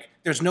series. Like,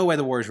 there's no way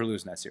the Warriors were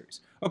losing that series.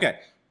 Okay,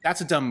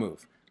 that's a dumb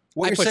move.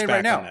 What you're saying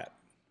right now.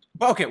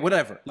 But okay,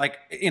 whatever. Like,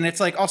 and it's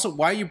like, also,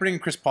 why are you bringing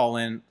Chris Paul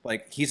in?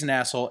 Like, he's an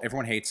asshole.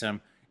 Everyone hates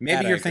him.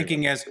 Maybe you're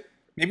thinking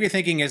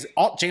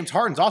James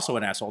Harden's also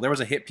an asshole. There was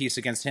a hit piece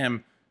against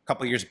him a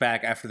couple of years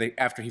back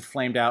after he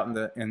flamed out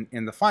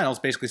in the finals,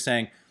 basically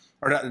saying,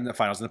 or not in the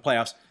finals, in the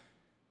playoffs,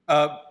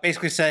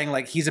 basically saying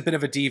like he's a bit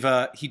of a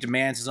diva. He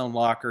demands his own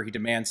locker. He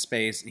demands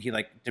space. He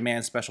like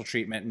demands special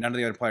treatment. None of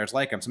the other players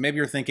like him. So maybe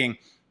you're thinking,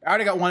 I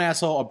already got one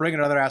asshole. I'll bring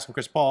another asshole,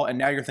 Chris Paul. And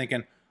now you're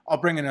thinking, I'll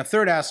bring in a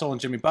third asshole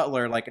and Jimmy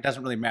Butler. Like, it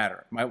doesn't really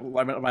matter. My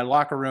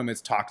locker room is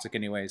toxic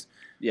anyways.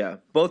 Yeah.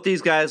 Both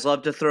these guys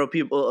love to throw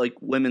people, like,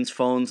 women's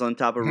phones on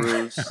top of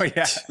roofs. Oh,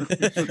 yeah.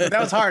 That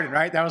was Harden,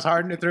 right? That was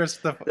Harden to throw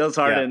stuff. That was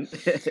Harden.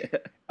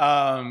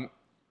 Yeah.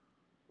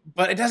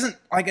 But it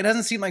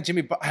doesn't seem like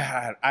Jimmy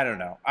Butler. I don't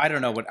know.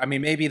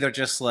 Maybe they're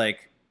just,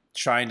 like,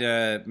 trying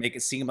to make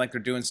it seem like they're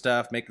doing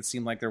stuff, make it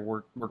seem like they're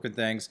working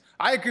things.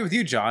 I agree with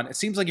you, John. It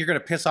seems like you're going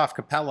to piss off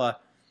Capella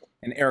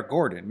and Eric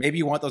Gordon. Maybe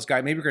you want those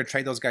guys. Maybe you're going to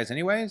trade those guys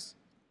anyways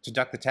to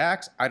duck the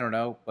tax. I don't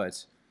know.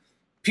 But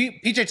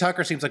PJ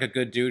Tucker seems like a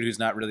good dude who's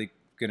not really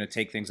going to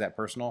take things that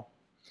personal.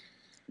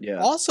 Yeah.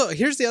 Also,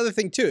 here's the other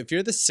thing, too. If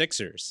you're the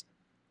Sixers,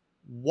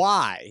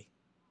 why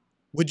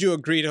would you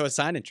agree to a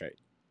sign and trade?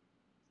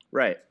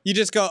 Right. You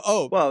just go,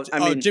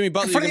 Jimmy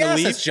Butler, for the you're going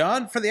to assets, leave?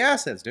 John. For the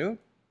assets, dude.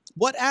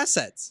 What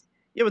assets?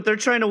 Yeah, but they're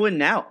trying to win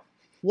now.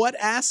 What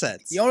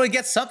assets? You only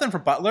get something for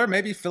Butler.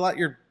 Maybe fill out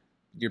your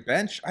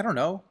bench. I don't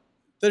know.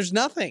 There's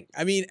nothing.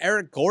 I mean,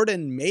 Eric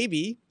Gordon,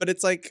 maybe, but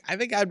it's like, I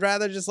think I'd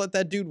rather just let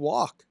that dude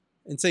walk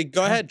and say,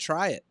 go ahead,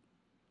 try it.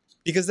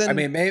 Because then,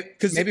 maybe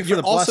for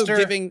the also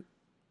bluster.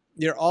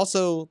 You're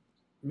also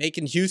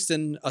making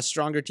Houston a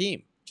stronger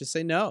team. Just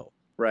say no.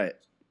 Right.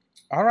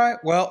 All right.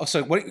 Well,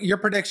 so what your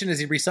prediction is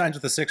he resigns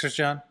with the Sixers,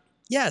 John?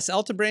 Yes.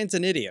 Elton Brand's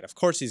an idiot. Of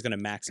course he's going to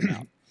max him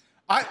out.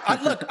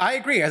 I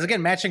agree. As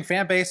again, matching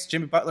fan base.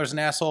 Jimmy Butler's an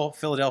asshole.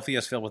 Philadelphia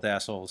is filled with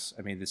assholes.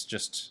 I mean, it's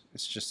just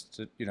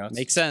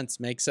Makes sense.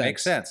 Makes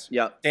sense.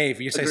 Yeah. Dave,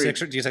 you say Agreed.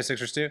 Sixers? Do you say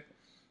Sixers too?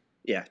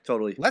 Yeah,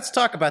 totally. Let's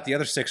talk about the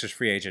other Sixers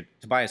free agent,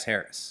 Tobias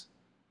Harris.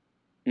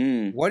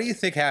 What do you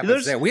think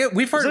happens there?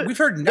 We've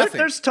heard nothing.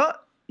 There's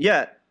talk.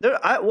 Yeah. Did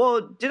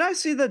I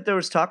see that there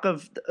was talk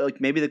of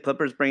like maybe the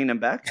Clippers bringing him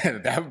back?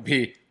 That would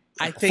be.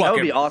 I think that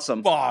would be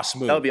awesome. Boss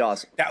move. That would be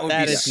awesome.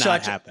 That is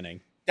not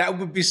happening. That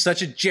would be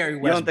such a Jerry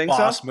West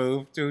boss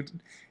move, dude.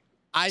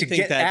 I to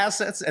think get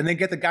assets and then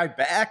get the guy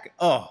back.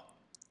 Oh,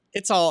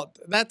 that's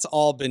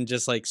all been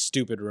just like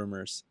stupid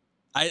rumors.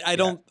 I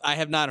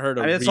have not heard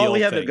a real that's all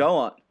we have thing. to go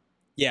on.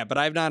 Yeah, but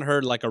I've not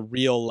heard like a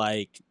real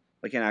like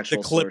an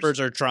actual the Clippers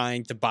source. are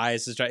trying to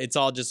bias this. It's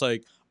all just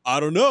like, I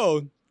don't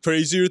know,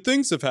 crazier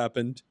things have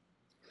happened.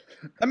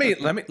 Let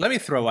me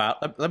throw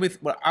out.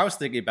 What I was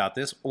thinking about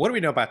this. What do we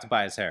know about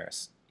Tobias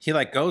Harris? He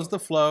like goes the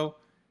flow.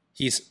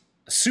 He's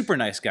a super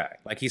nice guy.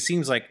 Like he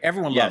seems like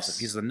everyone loves him.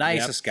 He's the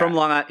nicest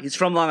guy. He's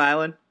from Long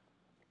Island.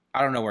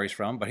 I don't know where he's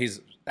from, but he's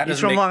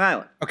from Long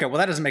Island. Okay, well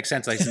that doesn't make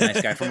sense. That he's a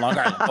nice guy from Long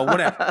Island, but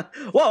whatever.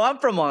 Well, I'm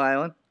from Long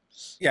Island.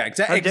 Yeah,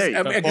 exactly. Yeah,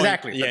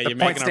 you're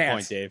making our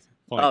point, Dave.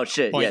 Oh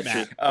shit! Point, yeah,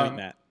 Matt. true. Point,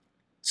 Matt.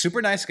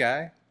 Super nice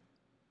guy.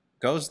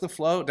 Goes the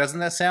flow. Doesn't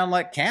that sound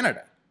like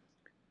Canada?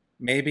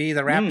 Maybe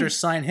the Raptors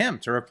sign him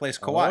to replace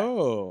Kawhi.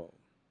 Oh.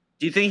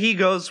 Do you think he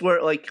goes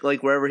where like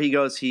wherever he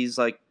goes, he's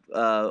like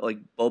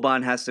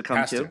Boban has to come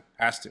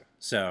Has to.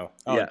 So.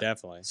 Oh, yeah.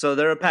 definitely. So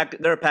they're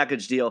a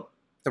package deal.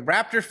 The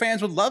Raptors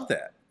fans would love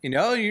that. You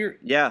know,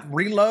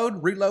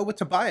 reload with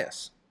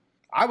Tobias.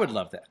 I would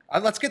love that.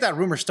 Let's get that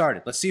rumor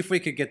started. Let's see if we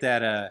could get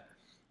that,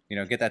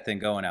 get that thing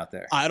going out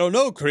there. I don't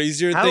know.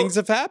 Crazier things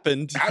have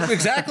happened.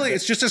 Exactly.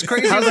 It's just as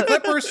crazy as the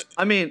Clippers.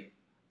 I mean,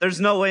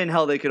 there's no way in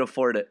hell they could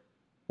afford it.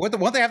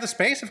 Won't they have the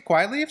space if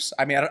Kawhi leaves?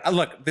 I mean,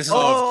 look, this is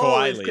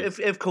Kawhi leaves.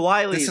 If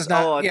Kawhi leaves, this is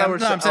not.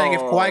 I'm saying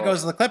if Kawhi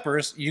goes to the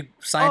Clippers, you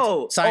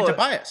sign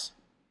Tobias.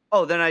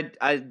 Oh, then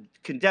I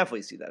can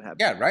definitely see that happen.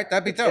 Yeah, right.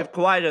 That'd be dope. If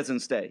Kawhi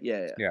doesn't stay,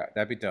 yeah,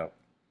 that'd be dope.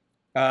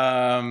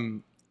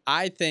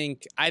 I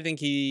think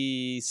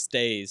he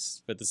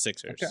stays with the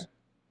Sixers.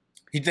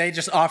 Okay. They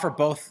just offer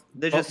both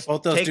those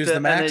dudes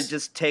the max. And they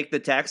just take the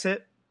tax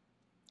hit.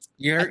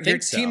 Your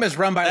team is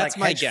run by like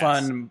hedge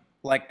fund,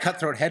 like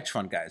cutthroat hedge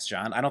fund guys,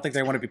 John. I don't think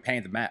they want to be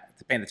paying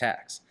the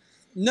tax.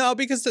 No,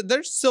 because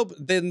they're still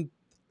then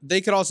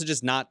they could also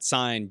just not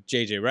sign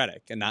JJ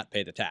Redick and not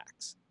pay the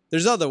tax.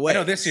 There's other ways. I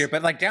know this year,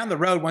 but like down the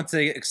road, once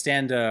they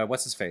extend,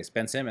 what's his face,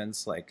 Ben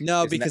Simmons, like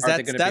no, because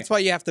that's why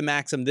you have to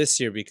max him this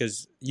year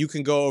because you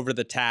can go over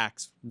the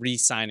tax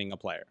re-signing a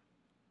player.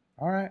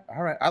 All right.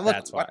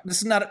 That's why.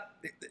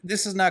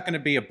 This is not going to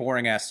be a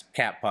boring ass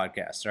cap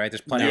podcast, right?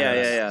 There's plenty.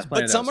 Yeah.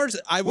 But Summers,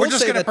 I will We're just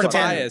say going to that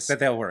pretend Tobias, that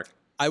they'll work.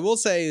 I will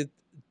say,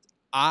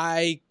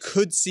 I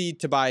could see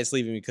Tobias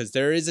leaving because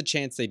there is a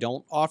chance they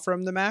don't offer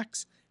him the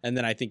max, and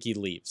then I think he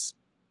leaves.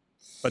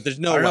 But there's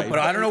no way.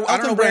 I don't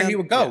know where he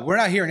would go. Yeah. We're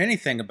not hearing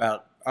anything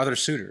about other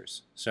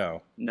suitors.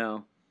 So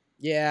no.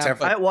 Yeah.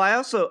 I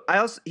also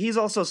he's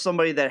also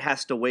somebody that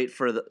has to wait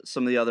for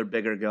some of the other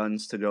bigger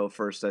guns to go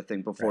first, I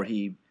think, before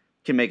he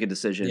can make a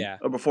decision. Yeah.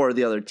 Or before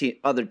the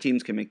other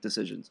teams can make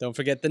decisions. Don't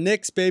forget the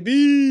Knicks,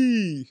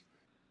 baby.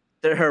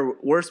 They're her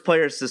worst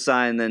players to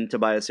sign than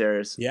Tobias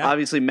Harris. Yeah.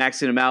 Obviously,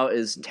 maxing him out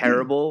is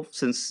terrible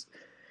since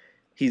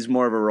he's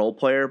more of a role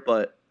player,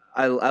 but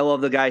I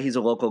love the guy. He's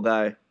a local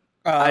guy.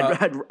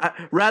 I'd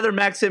rather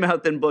max him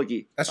out than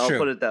Boogie. I'll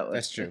put it that way.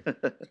 That's true.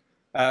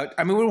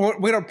 I mean,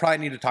 we don't probably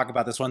need to talk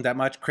about this one that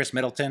much. Chris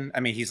Middleton. I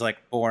mean, he's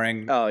like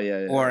boring. Oh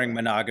yeah. Boring,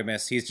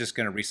 monogamous. He's just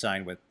going to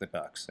re-sign with the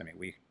Bucks. I mean,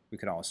 we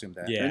can all assume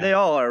that. Yeah, and they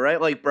all are,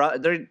 right? Like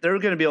they're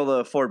going to be able to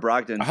afford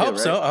Brogdon. I hope right?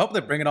 so. I hope they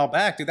bring it all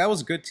back, dude. That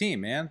was a good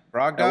team, man.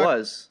 Brogdon. It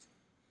was.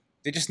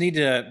 They just need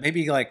to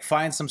maybe like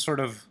find some sort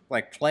of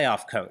like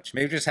playoff coach.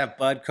 Maybe just have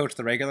Bud coach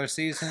the regular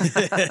season.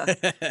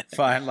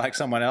 Find like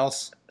someone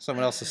else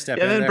to step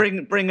in. Yeah,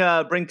 then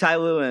there. bring Ty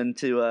Lue in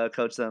to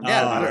coach them.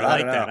 Yeah, I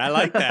like that. I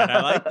like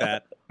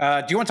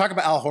that. Do you want to talk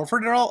about Al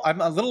Horford at all?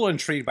 I'm a little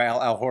intrigued by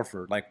Al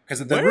Horford, like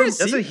because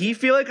doesn't he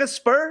feel like a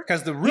Spur?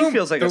 Because he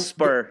feels like a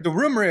Spur. The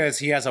rumor is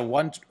he has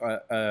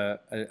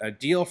a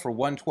deal for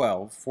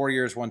 112, 4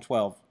 years,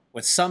 112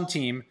 with some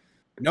team.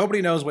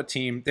 Nobody knows what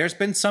team. There's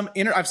been some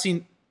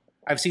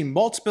I've seen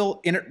multiple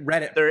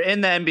Reddit. They're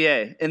in the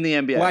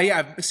NBA. Well,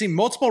 yeah, I've seen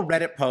multiple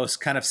Reddit posts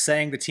kind of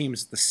saying the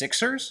team's the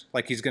Sixers,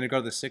 like he's going to go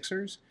to the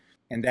Sixers,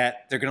 and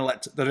that they're going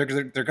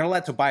to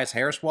let Tobias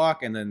Harris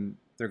walk, and then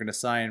they're going to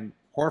sign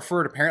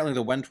Horford. Apparently,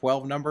 the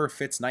 112 number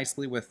fits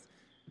nicely with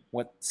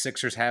what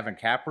Sixers have in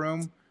cap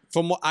room.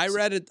 From what I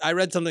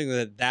read something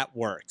that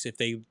works. If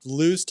they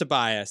lose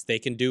Tobias, they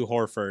can do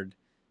Horford,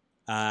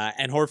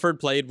 and Horford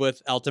played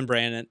with Elton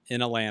Brand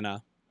in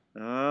Atlanta.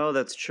 Oh,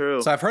 that's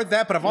true. So I've heard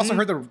that, but I've also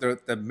heard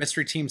the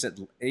mystery teams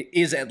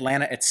is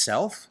Atlanta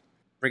itself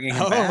bringing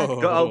him back.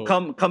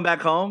 Come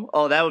back home.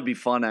 Oh, that would be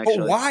fun. Actually,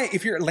 but why?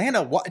 If you're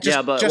Atlanta,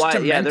 just why?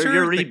 To mentor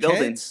you're rebuilding.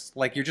 The kids?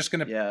 Like you're just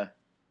gonna. Yeah.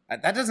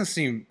 That doesn't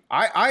seem.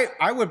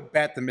 I would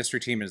bet the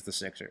mystery team is the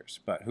Sixers,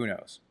 but who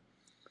knows?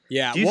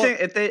 Yeah. Do you think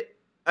if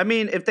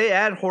they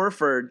add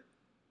Horford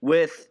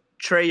with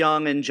Trae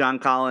Young and John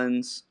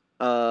Collins?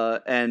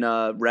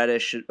 And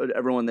Reddish,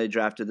 everyone they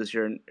drafted this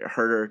year, and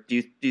Herter.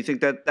 Do you think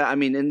that I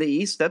mean, in the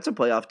East, that's a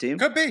playoff team?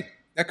 Could be.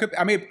 That could.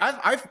 I mean,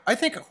 I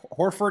think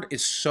Horford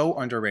is so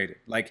underrated.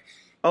 Like,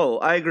 oh,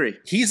 I agree.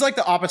 He's like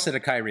the opposite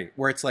of Kyrie,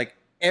 where it's like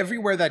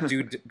everywhere that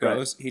dude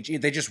goes,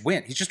 they just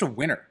win. He's just a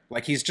winner.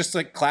 Like he's just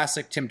like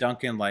classic Tim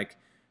Duncan. Like,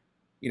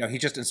 you know, he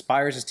just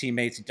inspires his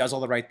teammates. He does all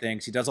the right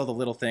things. He does all the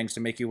little things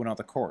to make you win on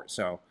the court.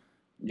 So,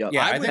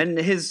 yeah,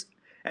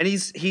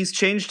 he's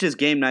changed his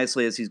game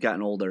nicely as he's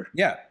gotten older.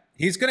 Yeah.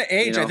 He's going to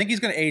age. You know? I think he's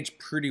going to age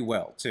pretty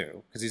well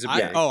too, because he's a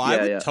big.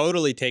 I would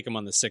totally take him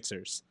on the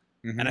Sixers,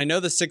 and I know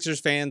the Sixers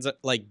fans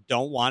like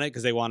don't want it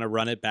because they want to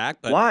run it back.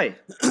 But why?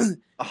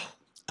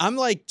 I'm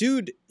like,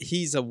 dude,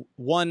 he's a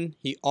one.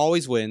 He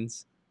always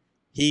wins.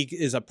 He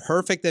is a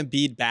perfect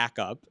Embiid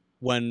backup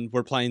when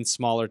we're playing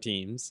smaller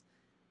teams.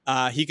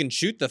 He can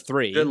shoot the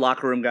three. Good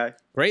locker room guy.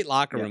 Great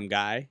locker room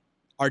guy.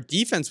 Our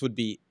defense would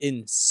be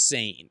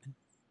insane.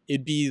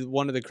 It'd be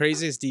one of the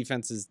craziest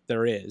defenses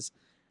there is.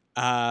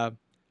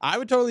 I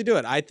would totally do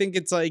it. I think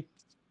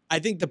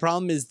the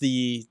problem is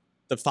the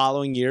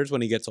following years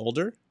when he gets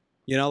older.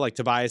 You know, like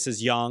Tobias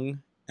is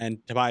young and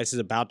Tobias is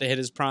about to hit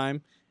his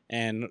prime,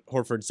 and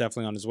Horford's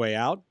definitely on his way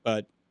out.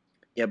 But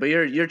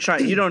you're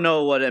trying. You don't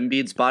know what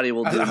Embiid's body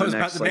will do. I was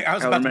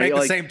about to make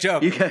the same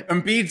joke.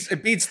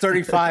 Embiid's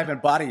 35 in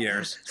body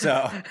years,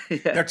 so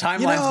their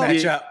timelines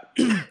match up.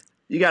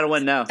 You got to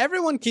win now.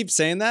 Everyone keeps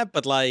saying that,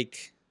 but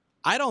like,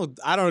 I don't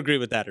agree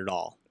with that at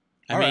all.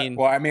 I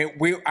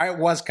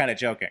was kind of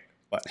joking.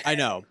 But. I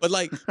know,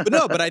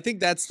 but I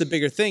think that's the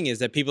bigger thing is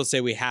that people say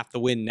we have to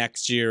win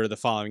next year or the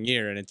following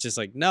year, and it's just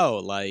like no,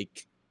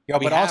 like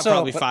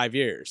probably 5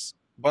 years.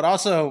 But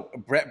also,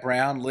 Brett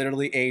Brown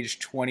literally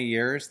aged 20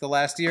 years the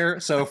last year.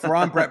 So if we're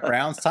on Brett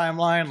Brown's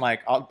timeline, like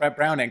Brett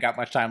Brown ain't got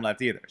much time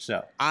left either.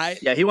 So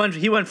he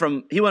went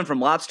from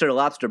lobster to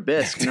lobster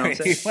bisque. You know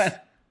what I'm saying?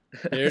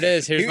 Here it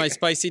is. Here's my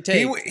spicy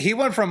take. He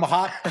went from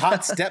hot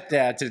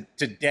stepdad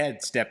to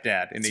dead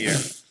stepdad in the year.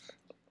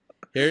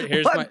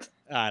 Here's my.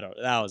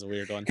 That was a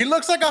weird one. He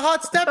looks like a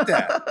hot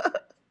stepdad.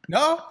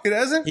 No, he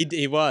doesn't?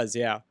 He was,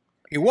 yeah.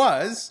 He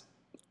was?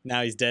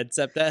 Now he's dead,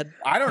 stepdad?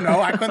 I don't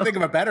know. I couldn't think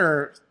of a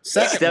better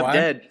second one.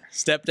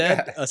 Stepdad?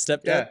 Yeah. A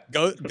stepdad?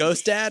 Yeah.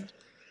 Ghost dad?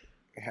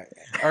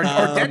 Or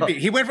deadbeat.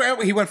 He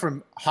went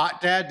from hot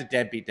dad to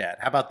deadbeat dad.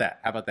 How about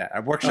that? I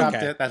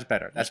workshopped it. That's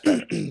better.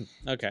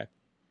 Okay.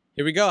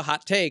 Here we go.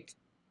 Hot take.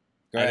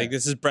 I think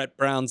this is Brett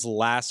Brown's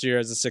last year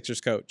as a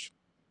Sixers coach.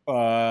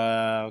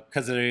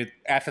 Because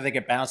after they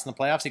get bounced in the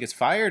playoffs, he gets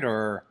fired,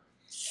 or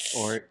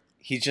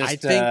he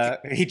just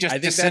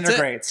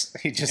disintegrates. I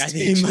think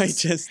he might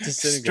just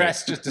disintegrate.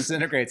 Stress just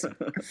disintegrates him.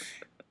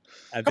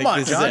 Come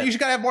on, John, you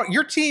gotta have more.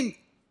 Your team,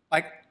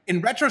 like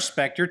in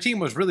retrospect, your team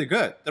was really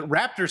good. The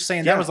Raptors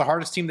saying that was the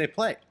hardest team they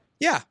played.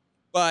 Yeah,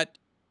 but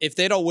if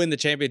they don't win the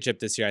championship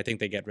this year, I think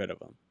they get rid of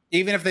him.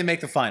 Even if they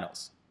make the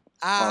finals.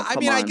 I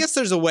mean, I guess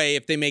there's a way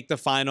if they make the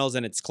finals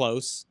and it's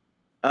close.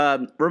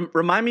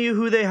 Remind me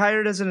who they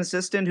hired as an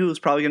assistant, who was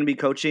probably going to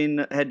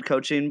be head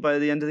coaching by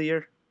the end of the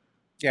year.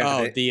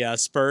 Yeah. The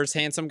Spurs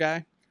handsome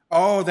guy.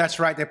 Oh, that's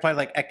right. They play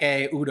like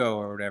Eke Udo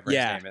or whatever his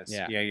name is.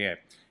 Yeah.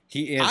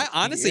 He is.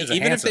 Honestly,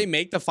 even if they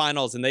make the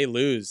finals and they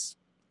lose,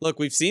 look,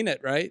 we've seen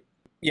it, right?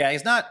 Yeah,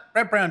 he's not.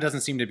 Brett Brown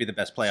doesn't seem to be the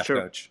best playoff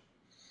coach.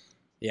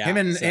 Yeah,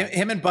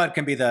 him and Bud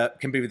can be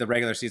the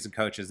regular season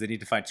coaches. They need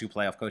to find 2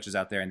 playoff coaches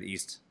out there in the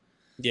East.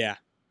 Yeah,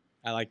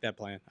 I like that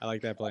plan.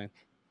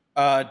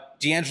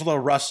 D'Angelo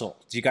Russell.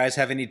 Do you guys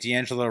have any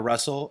D'Angelo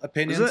Russell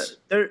opinions?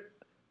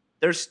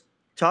 There's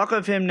talk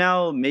of him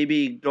now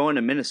maybe going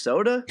to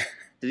Minnesota.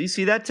 Did you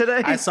see that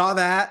today? I saw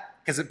that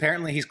because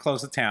apparently he's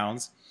close to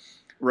Towns.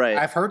 Right.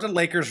 I've heard the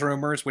Lakers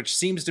rumors, which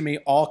seems to me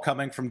all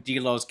coming from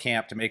D'Lo's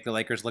camp to make the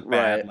Lakers look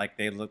bad, like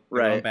they look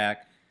going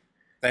back.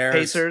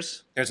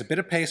 Pacers. There's a bit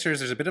of Pacers.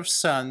 There's a bit of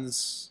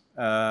Suns.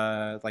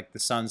 Like the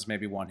Suns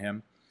maybe want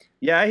him.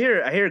 Yeah, I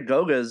hear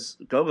Goga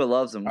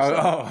loves him.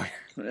 Oh,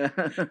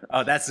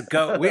 that's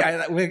Go.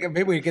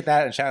 Maybe we get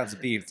that and shout out to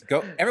Beeves.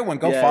 Everyone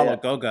follow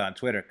Goga on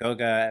Twitter.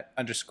 Goga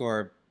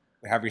 _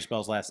 however you spell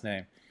his last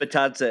name.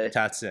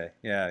 Batadze.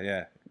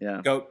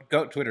 Yeah.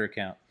 Goat Twitter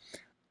account.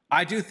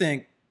 I do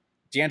think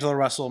D'Angelo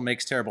Russell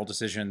makes terrible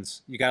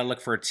decisions. You got to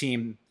look for a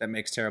team that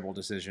makes terrible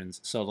decisions.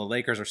 So the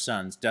Lakers or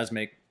Suns does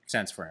make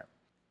sense for him.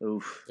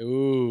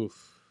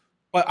 Oof.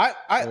 But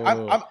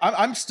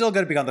I'm still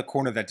going to be on the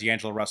corner that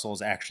D'Angelo Russell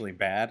is actually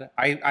bad.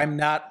 I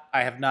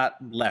have not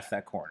left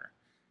that corner.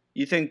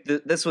 You think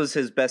this was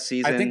his best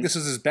season? I think this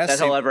was his best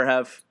that he'll ever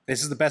have.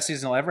 This is the best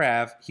season he'll ever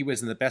have. He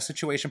was in the best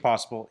situation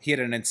possible. He had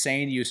an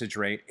insane usage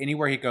rate.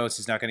 Anywhere he goes,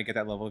 he's not going to get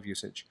that level of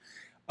usage.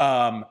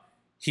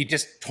 He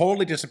just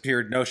totally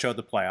disappeared. No show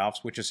the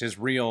playoffs, which is his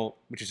real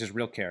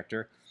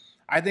character.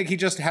 I think he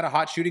just had a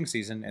hot shooting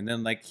season, and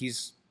then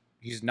he's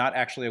not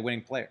actually a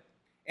winning player.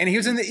 And he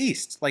was in the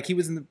East. Like, he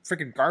was in the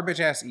freaking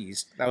garbage-ass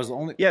East. That was the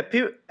only... Yeah,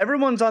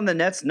 everyone's on the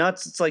Nets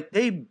nuts. It's like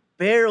they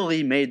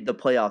barely made the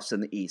playoffs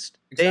in the East.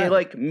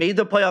 Exactly. They, made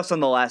the playoffs on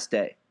the last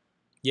day.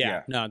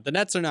 Yeah. No, the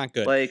Nets are not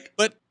good.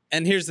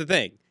 And here's the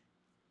thing.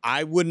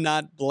 I would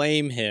not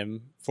blame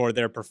him for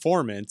their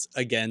performance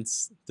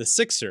against the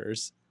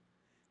Sixers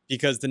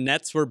because the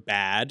Nets were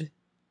bad.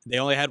 They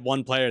only had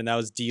one player, and that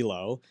was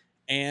D'Lo.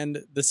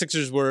 And the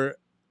Sixers were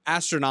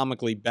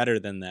astronomically better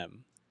than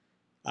them.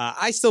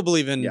 I still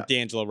believe in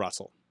D'Angelo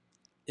Russell.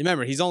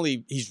 Remember,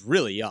 he's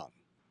really young.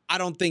 I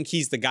don't think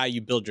he's the guy you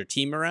build your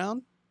team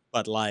around,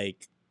 but I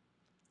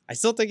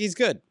still think he's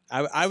good.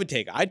 I'd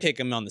take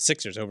him on the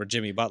Sixers over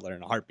Jimmy Butler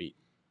in a heartbeat.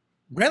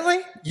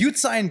 Really? You'd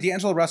sign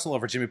D'Angelo Russell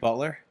over Jimmy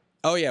Butler?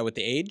 Oh yeah, with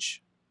the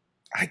age?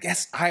 I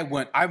guess I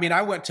wouldn't. I mean,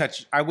 I wouldn't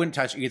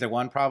touch either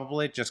one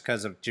probably just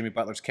because of Jimmy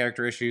Butler's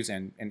character issues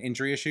and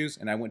injury issues,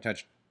 and I wouldn't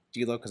touch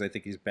D'Lo because I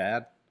think he's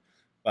bad.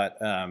 But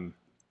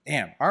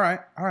damn. All right.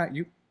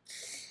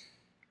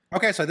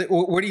 Okay, so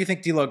where do you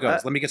think D'Lo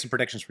goes? Let me get some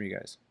predictions from you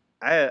guys.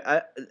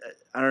 I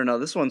don't know.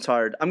 This one's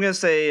hard. I'm gonna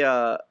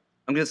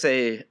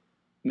say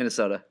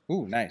Minnesota.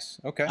 Ooh, nice.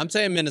 Okay. I'm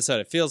saying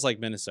Minnesota. It feels like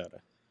Minnesota.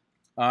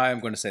 I'm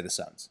going to say the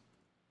Suns.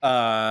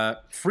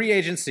 Free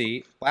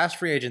agency. Last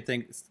free agent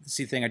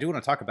thing I do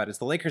want to talk about is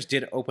the Lakers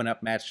did open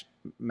up max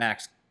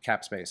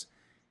cap space,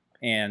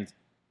 and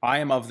I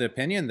am of the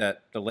opinion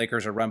that the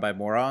Lakers are run by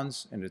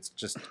morons, and it's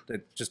just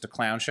a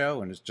clown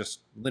show, and it's just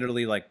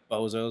literally like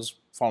bozos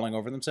falling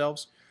over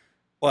themselves.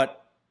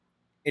 But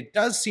it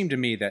does seem to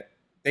me that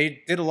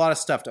they did a lot of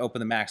stuff to open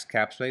the max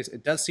cap space.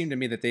 It does seem to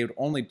me that they would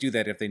only do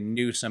that if they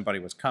knew somebody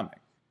was coming.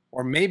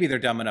 Or maybe they're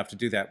dumb enough to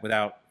do that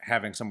without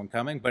having someone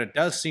coming, but it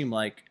does seem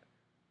like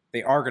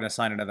they are going to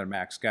sign another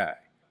max guy.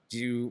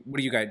 Do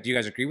you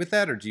guys agree with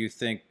that, or do you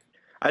think?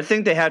 I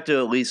think they have to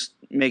at least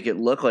make it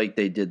look like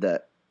they did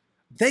that.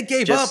 They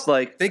gave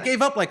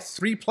up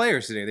 3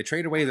 players today. They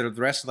traded away the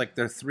rest of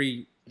their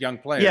 3 young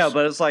players. Yeah,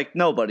 but it's like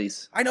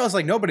nobody's. I know it's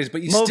like nobody's,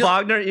 but Mo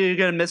Wagner, you're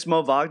gonna miss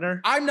Mo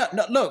Wagner? I'm not.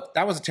 No, look,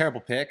 that was a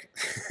terrible pick.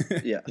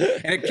 Yeah,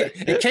 and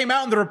it came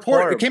out in the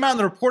report. Horrible. It came out in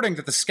the reporting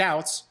that the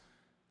scouts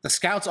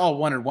all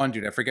wanted one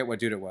dude. I forget what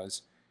dude it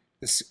was.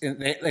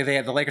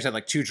 The Lakers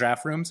had 2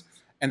 draft rooms,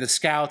 and the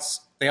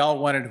scouts they all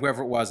wanted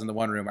whoever it was in the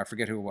one room. I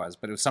forget who it was,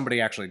 but it was somebody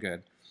actually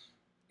good.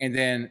 And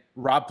then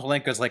Rob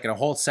Pelinka's in a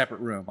whole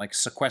separate room,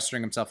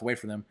 sequestering himself away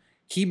from them.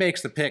 He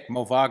makes the pick,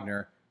 Mo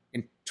Wagner,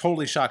 and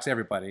totally shocks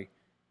everybody.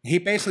 He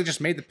basically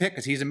just made the pick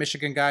because he's a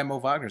Michigan guy. Mo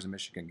Wagner's a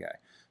Michigan guy.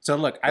 So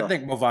look, I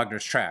think Mo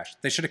Wagner's trash.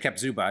 They should have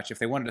kept Zubac. If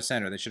they wanted a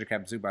center, they should have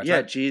kept Zubac.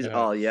 Yeah, geez.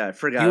 Oh, yeah. I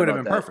forgot. He would have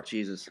been perfect.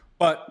 Jesus.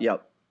 But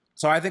yep.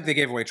 So I think they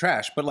gave away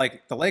trash. But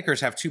the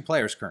Lakers have 2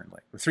 players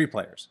currently, or 3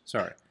 players.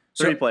 Sorry,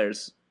 3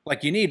 players.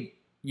 You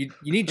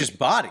need just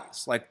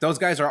bodies. Those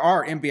guys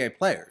are NBA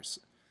players.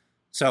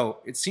 So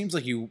it seems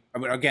like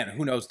again,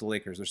 who knows the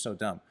Lakers? They're so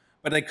dumb.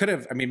 But they could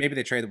have. I mean, maybe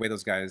they traded away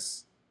those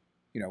guys,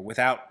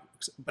 without.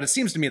 But it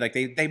seems to me like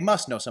they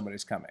must know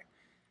somebody's coming.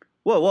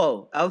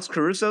 Whoa! Alex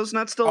Caruso's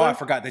not still Oh, there? I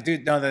forgot. They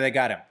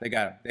got him.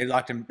 They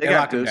locked him. They got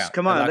locked him Goose. down.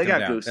 Come on, they got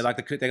down. Goose. They locked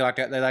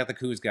the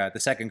Goose guy.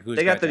 The second Goose.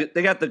 They got guy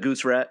they got the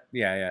Goose Rat.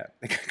 Yeah.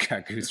 They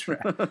got Goose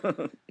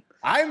Rat.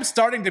 I'm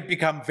starting to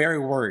become very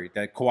worried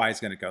that Kawhi is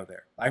going to go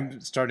there.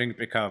 I'm starting to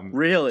become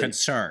really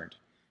concerned.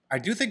 I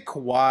do think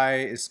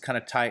Kawhi is kind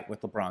of tight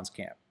with LeBron's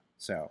camp.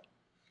 So.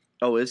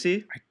 Oh, is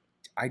he?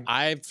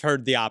 I've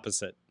heard the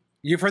opposite.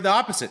 You've heard the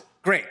opposite.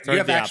 Great. You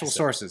have actual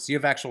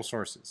opposite.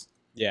 sources.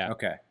 Yeah.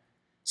 Okay.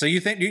 So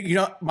you think you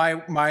know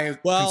my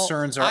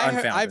concerns are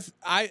unfounded.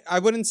 I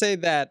wouldn't say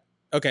that.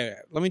 Okay,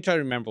 let me try to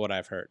remember what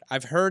I've heard.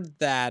 I've heard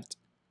that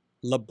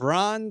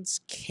LeBron's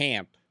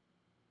camp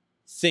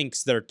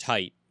thinks they're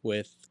tight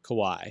with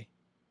Kawhi,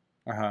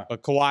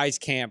 but Kawhi's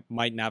camp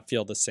might not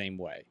feel the same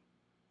way.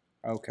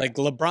 Okay. Like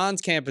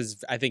LeBron's camp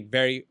is, I think,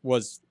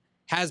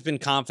 has been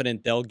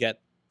confident they'll get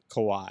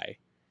Kawhi,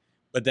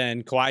 but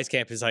then Kawhi's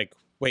camp is like,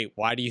 wait,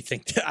 why do you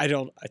think that? I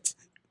don't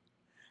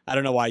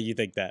know why you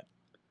think that.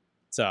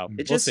 So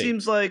it just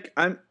seems like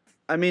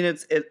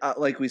it's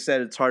like we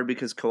said, it's hard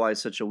because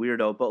Kawhi's such a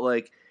weirdo, but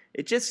like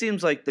it just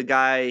seems like the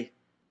guy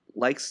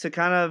likes to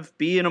kind of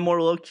be in a more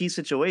low key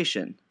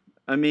situation.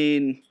 I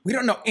mean, we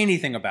don't know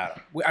anything about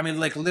him.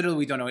 Literally,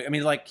 we don't know. I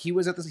mean, like he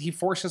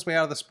forced his way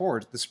out of the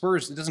Spurs. The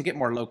Spurs, it doesn't get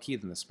more low key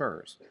than the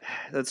Spurs.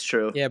 That's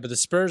true. Yeah, but the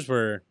Spurs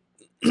were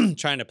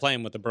trying to play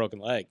him with a broken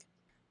leg.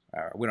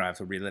 We don't have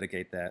to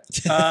relitigate that.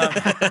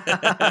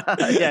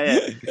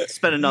 Yeah.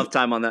 Spent enough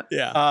time on that.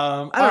 Yeah.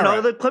 I don't know.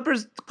 Right. The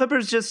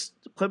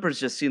Clippers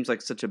just seems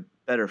like such a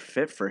better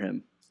fit for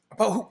him.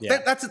 But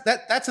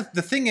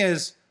the thing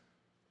is,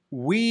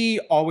 we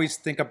always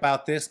think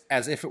about this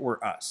as if it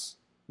were us.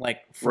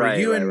 Like for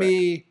you and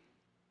me,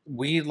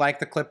 we like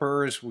the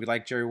Clippers. We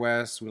like Jerry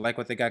West. We like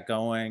what they got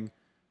going.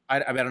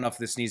 I don't know if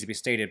this needs to be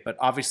stated, but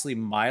obviously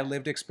my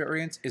lived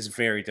experience is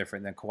very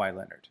different than Kawhi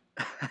Leonard.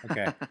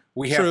 Okay,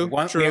 we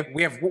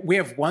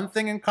have one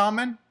thing in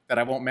common that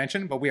I won't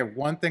mention, but we have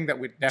one thing that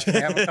we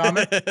definitely have in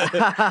common.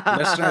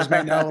 Listeners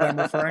may know what I'm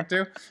referring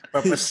to.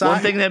 But besides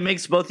one thing that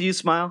makes both of you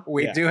smile,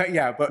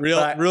 but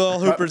real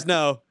hoopers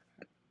know.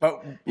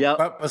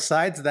 But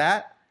besides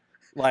that,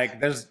 like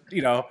there's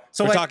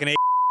so we're talking.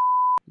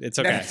 It's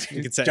okay.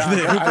 You can say John,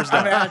 I'm going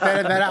to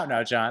edit that out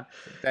now, John.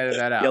 Edit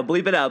that out. Yo,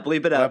 bleep it out.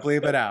 Bleep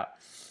it out.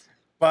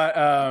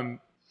 But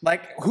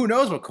like, who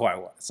knows what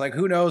Kawhi wants? Like,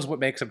 who knows what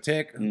makes him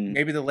tick?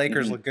 Maybe the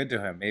Lakers look good to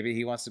him. Maybe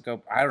he wants to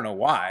go. I don't know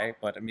why,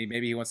 but I mean,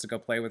 maybe he wants to go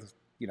play with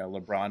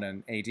LeBron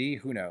and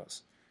AD. Who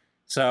knows?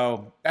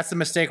 So that's the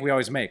mistake we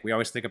always make. We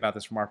always think about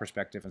this from our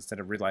perspective instead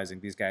of realizing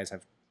these guys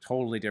have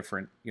totally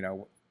different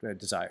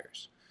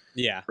desires.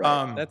 Yeah,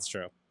 that's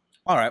true.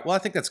 All right. Well, I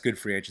think that's good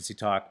free agency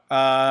talk.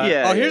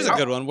 Oh, here's a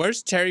good one.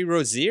 Where's Terry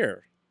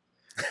Rozier?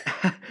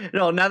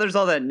 No, now there's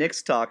all that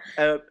Knicks talk.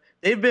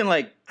 They've been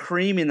like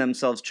creaming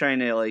themselves trying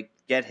to like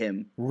get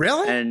him.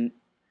 Really? And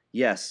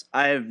yes,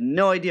 I have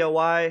no idea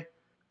why.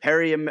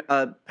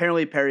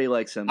 Apparently Perry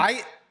likes him.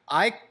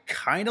 I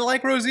kind of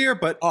like Rozier,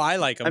 but I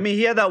like him. I mean,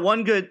 he had that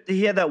one good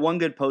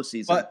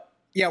postseason. But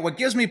yeah, what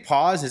gives me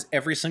pause is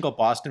every single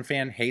Boston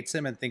fan hates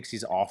him and thinks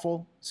he's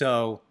awful.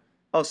 So.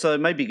 Oh, so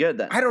it might be good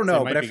then. I don't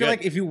know, but I feel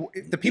like if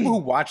the people who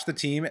watch the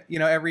team,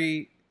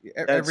 every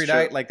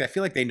night, like I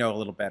feel like they know a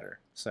little better.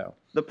 So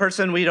the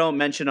person we don't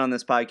mention on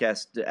this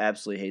podcast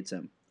absolutely hates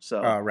him.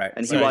 So right,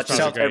 and he watches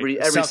every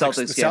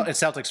Celtics game. A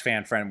Celtics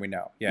fan friend we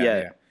know.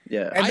 Yeah.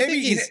 And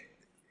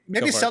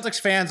maybe Celtics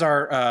fans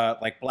are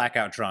like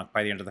blackout drunk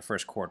by the end of the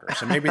first quarter,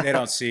 so maybe they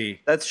don't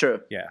see. That's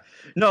true. Yeah.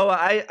 No,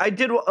 I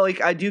do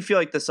feel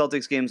like the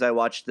Celtics games I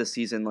watched this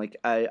season, like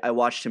I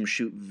watched him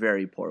shoot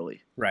very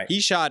poorly. Right.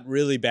 He shot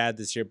really bad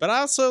this year, but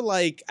also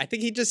I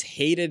think he just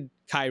hated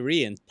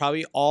Kyrie, and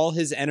probably all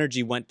his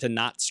energy went to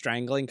not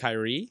strangling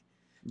Kyrie.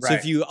 Right. So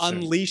if you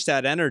unleash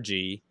that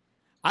energy,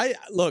 I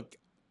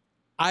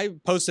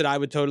posted I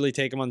would totally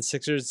take him on the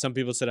Sixers. Some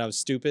people said I was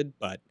stupid,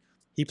 but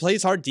he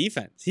plays hard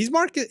defense. He's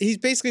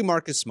basically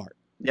Marcus Smart.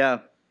 Yeah.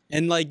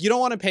 And you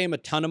don't want to pay him a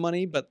ton of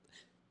money, but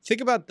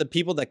think about the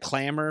people that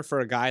clamor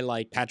for a guy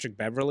like Patrick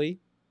Beverly.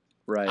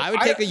 Right. I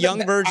would take a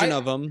young version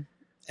of him.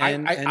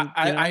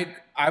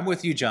 I'm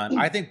with you, John.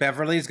 I think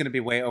Beverly is going to be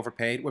way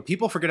overpaid. What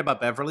people forget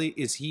about Beverly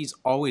is he's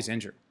always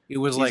injured. He's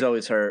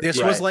always hurt.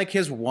 This was like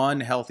his one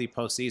healthy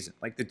postseason.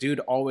 Like the dude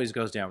always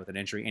goes down with an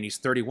injury, and he's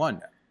 31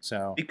 now.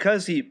 So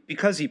because he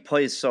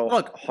plays so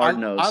hard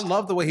nosed. I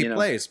love the way he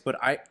plays, but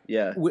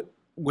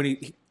when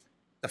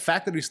the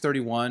fact that he's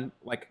 31,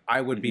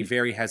 I would be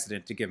very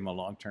hesitant to give him a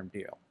long term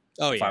deal.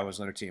 If I was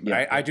on their team.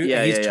 Yeah. I do.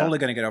 He's totally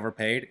going to get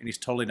overpaid, and he's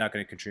totally not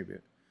going to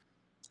contribute.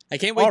 I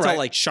can't wait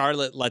till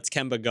Charlotte lets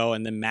Kemba go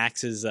and then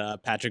maxes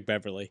Patrick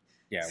Beverly.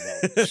 Yeah,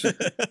 well,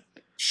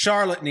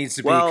 Charlotte needs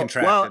to be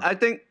contracted. Well, I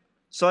think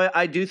so.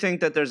 I do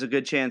think that there's a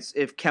good chance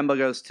if Kemba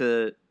goes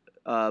to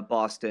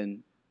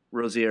Boston,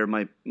 Rozier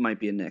might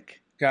be a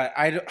Knick. God,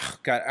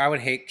 I would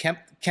hate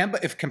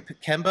Kemba if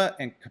Kemba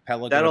and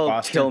Capella go to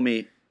Boston. That'll kill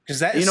me because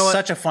that is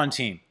such a fun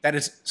team. That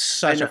is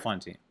such a fun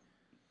team.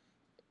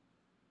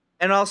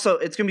 And also,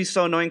 it's gonna be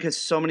so annoying because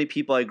so many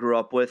people I grew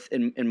up with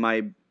in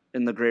my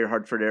in the Greater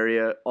Hartford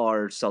area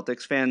are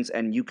Celtics fans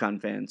and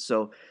UConn fans.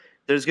 So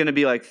there's going to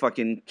be like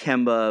fucking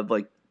Kemba,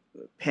 like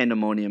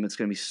pandemonium. It's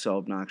going to be so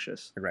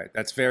obnoxious. Right.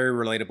 That's very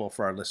relatable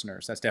for our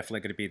listeners. That's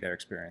definitely going to be their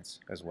experience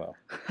as well.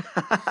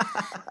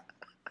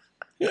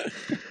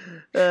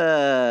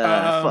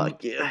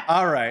 Fuck you.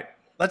 All right.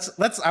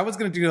 Let's. I was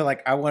gonna do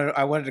like I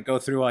wanted to go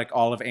through like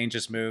all of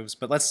Ainge's moves,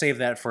 but let's save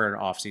that for an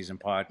off-season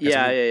pod.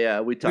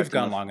 Yeah. We've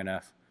gone long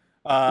enough.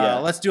 Yeah.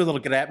 Let's do a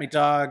little get at me,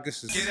 dog.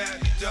 This is Get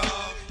at me,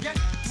 dog. Get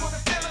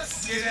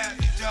at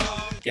me,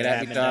 dog. get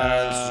at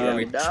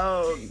me, dog.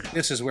 Dog.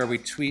 This is where we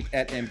tweet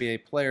at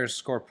NBA players,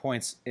 score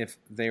points if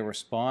they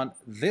respond.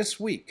 This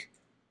week,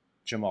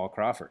 Jamal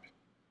Crawford,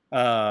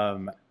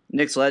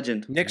 Knicks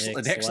legend. Knicks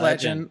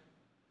legend.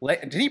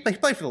 Did he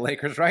play for the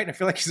Lakers? Right? I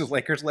feel like he's a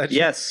Lakers legend.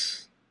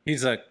 Yes.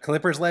 He's a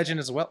Clippers legend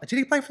as well. Did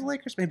he play for the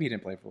Lakers? Maybe he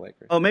didn't play for the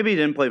Lakers. Oh, maybe he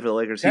didn't play for the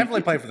Lakers.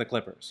 Definitely played for the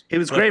Clippers. He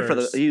was great for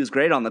he was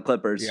great on the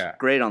Clippers. Yeah.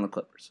 Great on the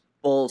Clippers.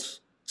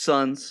 Bulls,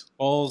 Suns.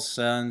 Bulls,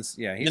 Suns.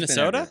 Yeah, he's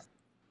Minnesota?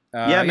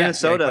 Yeah,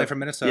 Minnesota. he played for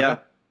Minnesota. Yeah.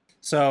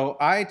 So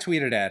I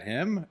tweeted at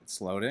him.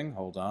 It's loading.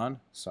 Hold on.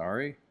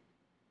 Sorry.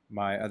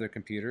 My other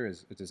computer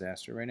is a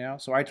disaster right now.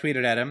 So I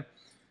tweeted at him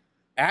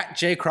at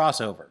J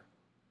Crossover.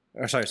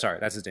 Or sorry,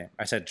 that's his name.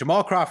 I said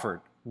Jamal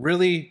Crawford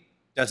really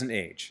doesn't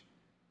age.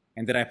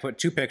 And then I put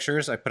two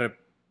pictures. So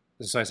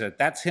I said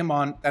that's him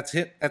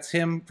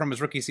from his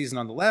rookie season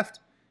on the left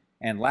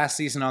and last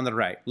season on the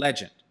right.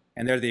 Legend.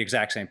 And they're the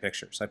exact same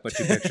pictures. I put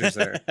two pictures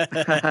there.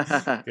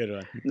 Good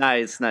one.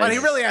 Nice. But he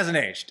really hasn't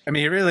aged. I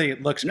mean, he really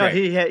looks No,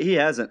 great. he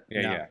hasn't.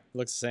 Yeah.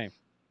 Looks the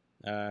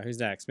same. Who's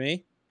next?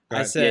 Me? Go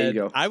I ahead. Yeah, you said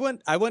go.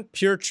 I went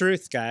pure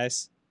truth,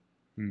 guys.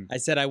 I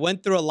said I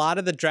went through a lot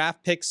of the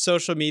draft picks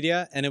social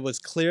media, and it was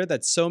clear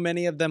that so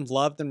many of them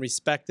loved and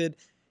respected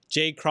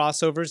Jay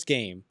Crossover's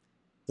game.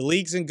 The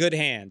league's in good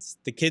hands.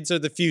 The kids are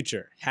the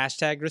future.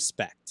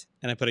 #respect.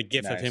 And I put a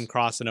gif of Nice. him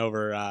crossing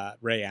over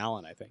Ray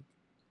Allen, I think.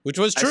 Which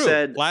was I true.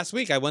 said- Last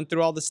week I went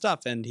through all the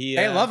stuff, and he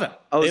They love him.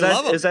 Oh, They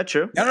love him. is that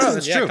true? No,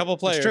 that's yeah, true. a couple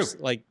It's players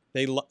true. like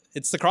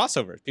it's the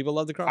crossover. People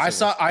love the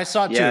crossover. I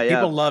saw too. Yeah,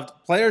 yeah.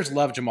 Players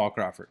love Jamal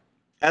Crawford.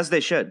 As they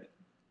should.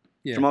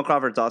 Yeah. Jamal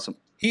Crawford's awesome.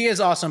 He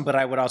is awesome, but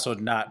I would also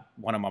not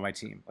want him on my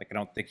team. Like I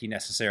don't think he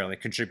necessarily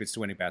contributes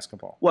to winning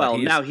basketball. Well,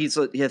 But now he's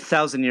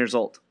 1,000 years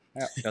old.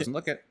 doesn't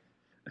look it.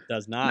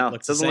 Does not No,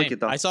 looks the doesn't look same. it,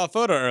 though. I saw a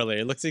photo earlier.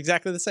 It looks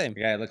exactly the same.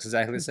 Yeah, it looks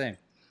exactly the same.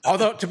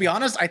 Although to be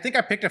honest, I think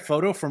I picked a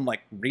photo from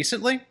like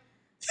recently,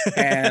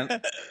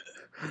 and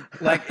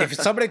like if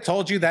somebody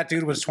told you that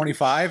dude was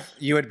 25,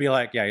 you would be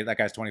like, yeah, that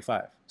guy's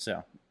 25.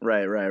 So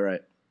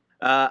Right.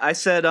 I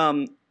said,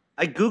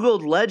 I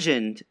Googled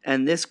legend,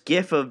 and this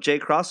GIF of Jay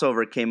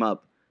Crossover came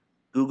up.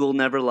 Google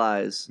never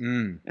lies.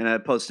 And I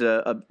posted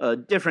a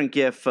different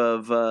GIF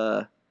of,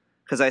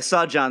 because I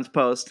saw John's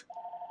post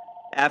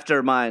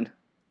after mine.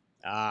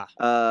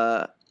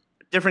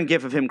 Different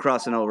GIF of him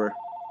crossing over.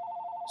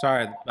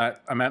 sorry,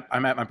 I'm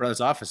at my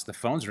brother's office. The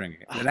phone's ringing.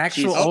 An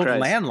actual Jesus old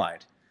Christ. landline.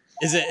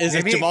 Is it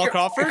Maybe Jamal it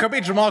Crawford? could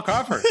be Jamal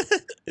Crawford.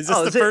 Is this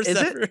Oh, the is it- first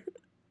is it?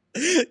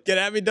 ever? Get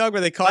at me, dog.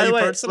 Where they call By the you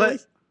way, personally?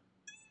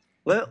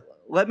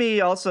 Let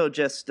me also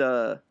just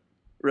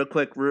real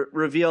quick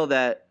reveal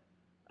that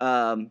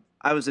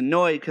I was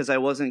annoyed because I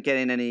wasn't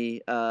getting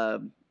any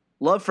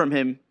love from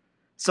him.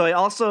 So I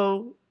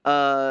also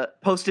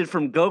posted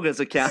from Goga's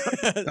account.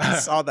 I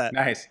saw that.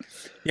 Nice.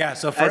 Yeah.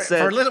 So I said-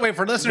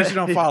 for listeners who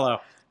don't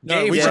follow, No,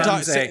 Dave we should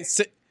talk. runs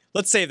a-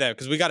 Let's save that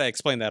because we got to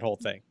explain that whole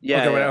thing.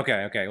 Yeah. yeah.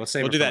 Okay. We'll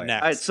save We'll it do for that later.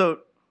 next. All right, so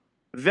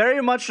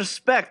very much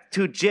respect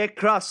to Jake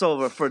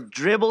Crossover for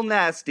dribble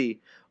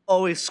nasty,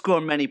 always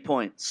score many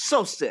points.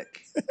 So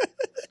sick.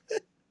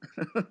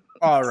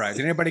 All right.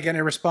 Did anybody get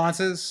any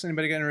responses?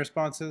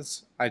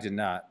 I did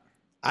not.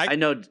 I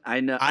know I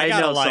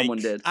got a like. someone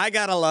did. I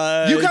got a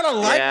like. You got a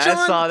like, Yeah, John?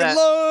 I saw that.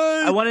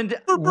 Like. I went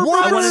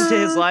into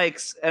his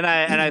likes and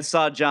I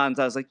saw John's.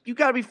 I was like, you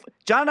gotta be.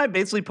 John and I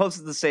basically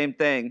posted the same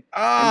thing, and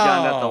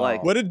John got the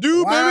like. What it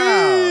do, Wow.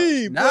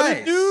 baby? What Nice.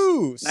 it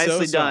do?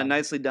 Nicely So done.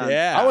 Nicely done.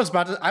 Yeah. I was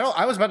about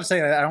to say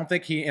that I don't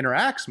think he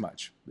interacts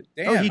much. But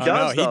damn. Oh, he Oh,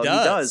 does. no, though. he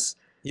does.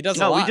 He does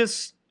a No, lot.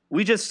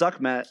 we just suck,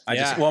 Matt.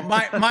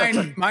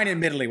 Mine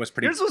admittedly was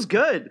pretty. Yours was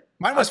good.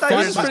 Mine was I thought fun.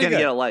 yours was Mine- gonna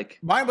get a like.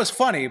 Mine was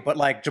funny, but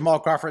like Jamal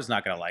Crawford's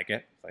not gonna like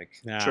it. Like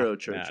No, True.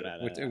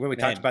 when we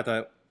talked about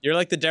the. You're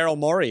like the Daryl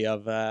Morey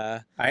of.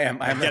 I am.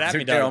 Get at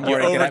me, Daryl dog. You're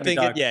Morey, get at me, overthinking.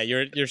 dog. Yeah,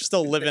 you're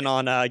still living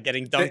on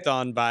getting dunked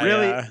on by.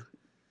 Really?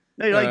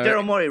 No, you're like Uh,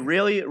 Daryl Morey.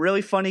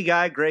 Really funny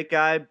guy, great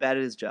guy, bad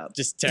at his job.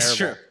 Just terrible. That's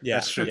true. Yeah,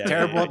 That's true. yeah,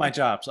 Terrible yeah, at my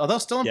jobs. Although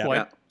still Yeah. employed.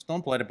 Yeah. Still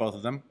employed at both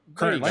of them. There you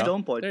Currently. go. Still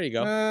employed. There you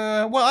go.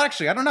 Well,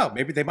 actually, I don't know.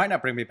 Maybe they might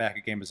not bring me back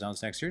at Game of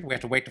Zones next year. We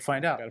have to wait to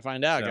find out. Gotta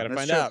find out. So- Gotta That's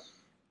find true. out.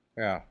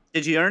 Yeah.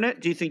 Did you earn it?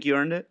 Do you think you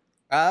earned it?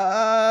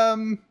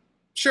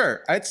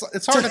 Sure.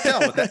 It's hard to tell.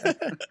 With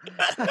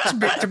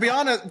that. to be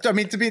honest, I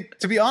mean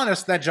to be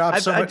honest, that job.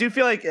 I do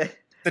feel like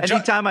The jo-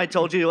 anytime I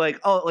told you like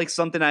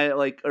something I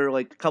like or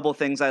like a couple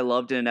things I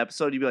loved in an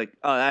episode, you'd be like,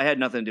 oh, I had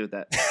nothing to do with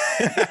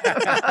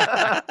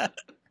that.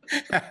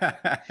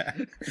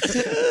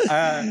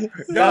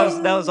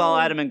 That was all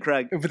Adam and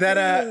Craig. But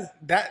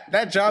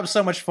that job's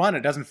so much fun.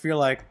 It doesn't feel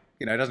like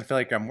it doesn't feel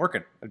like I'm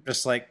working. It's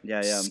just like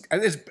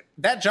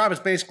that job is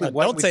basically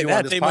what don't we say do that.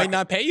 on this They podcast. might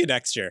not pay you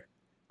next year.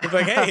 It's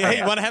like, hey,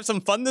 you want to have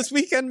some fun this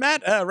weekend,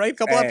 Matt? Write a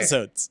couple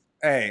episodes.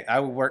 Hey, I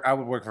would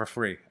work for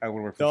free. I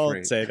would work for free.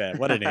 Don't say that.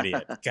 What an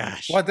idiot.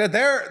 Gosh. Well, they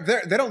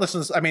don't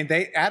listen to this. I mean,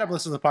 Adam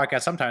listens to the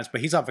podcast sometimes,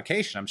 but he's on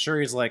vacation. I'm sure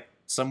he's like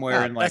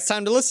somewhere in like. That's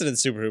time to listen to the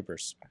Super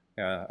Hoopers.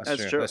 Yeah,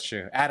 that's true. That's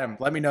true. Adam,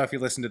 let me know if you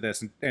listen to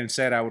this and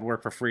said I would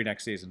work for free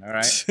next season. All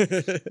right.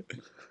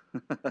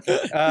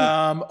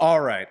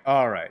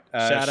 All right.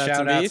 Shout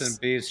outs and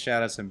beefs.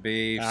 Shout outs and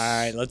beefs. All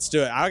right, let's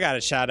do it. I got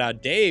to shout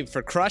out Dave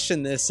for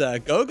crushing this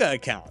Goga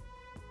account.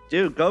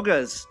 Dude,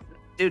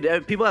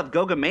 people have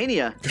Goga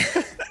mania.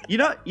 You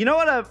know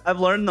what I've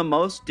learned the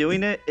most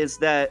doing it is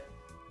that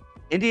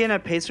Indiana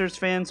Pacers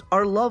fans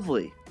are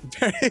lovely.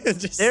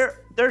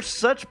 They're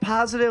such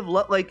positive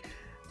like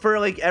for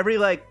like every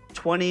like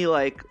 20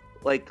 like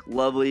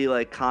lovely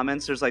like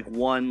comments, there's like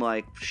one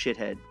like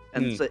shithead.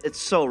 And it's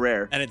so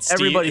rare. And it's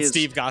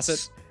Steve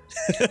Gossett.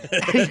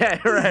 Yeah,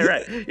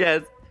 right. Yeah,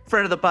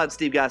 friend of the pod,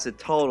 Steve Gossett,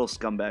 total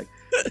scumbag.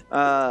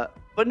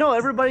 But no,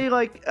 everybody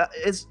like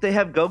they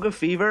have Goga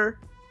fever,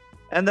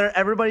 and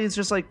everybody's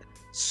just like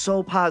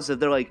so positive.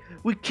 They're like,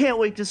 we can't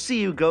wait to see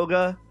you,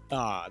 Goga.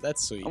 Ah,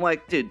 that's sweet. I'm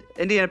like, dude,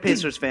 Indiana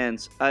Pacers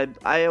fans.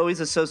 I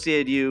always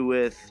associated you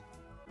with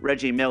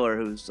Reggie Miller,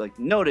 who's like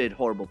noted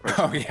horrible person.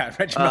 Oh yeah,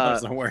 Reggie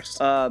Miller's the worst.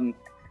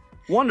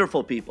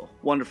 Wonderful people.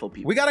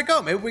 We gotta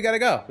go. Maybe we gotta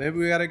go.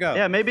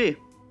 Yeah, maybe.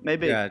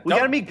 Yeah, we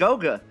gotta meet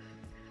Goga.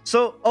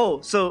 So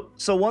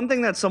one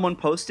thing that someone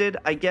posted,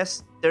 I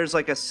guess there's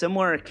like a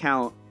similar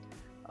account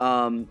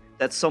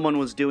that someone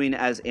was doing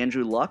as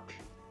Andrew Luck.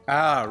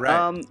 Ah,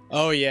 right.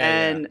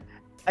 And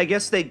I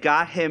guess they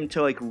got him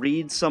to like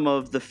read some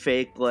of the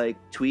fake like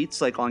tweets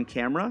like on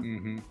camera.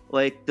 Mm-hmm.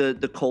 Like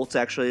the Colts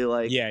actually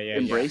like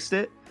embraced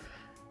it.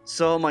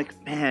 So I'm like,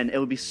 man, it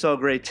would be so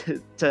great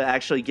to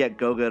actually get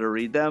Goga to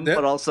read them,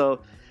 but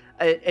also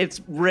it's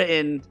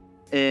written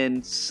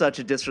in such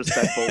a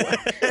disrespectful way.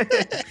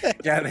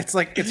 Yeah, it's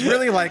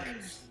really like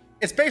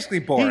it's basically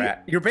Borat.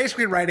 You're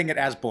basically writing it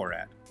as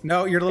Borat.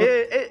 No, you're a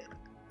little.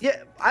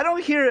 Yeah, I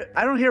don't hear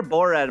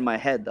Borat in my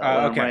head though.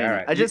 Okay, all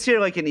right. I just hear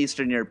like an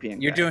Eastern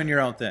European. You're doing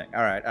your own thing.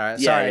 All right.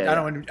 Sorry, I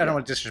don't want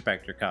to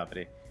disrespect your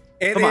comedy.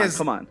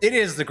 Come on. It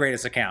is the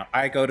greatest account.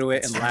 I go to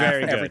it and laugh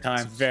every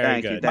time. It's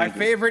very good. My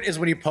favorite is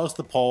when you post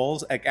the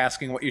polls, like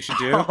asking what you should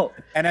do,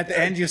 and at the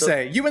end you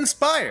say, "You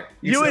inspire."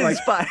 You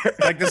inspire.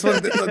 Like this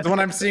one, the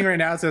one I'm seeing right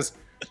now. It says,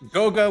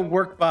 "Goga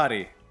work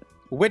body.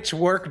 Which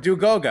work do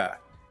Goga?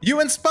 You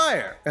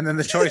inspire." And then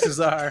the choices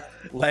are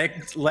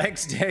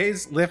legs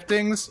days,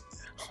 liftings,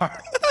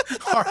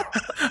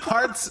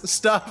 hearts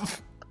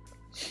stuff,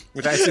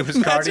 which I assume is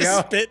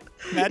cardio.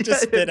 Matt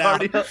just spit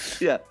out.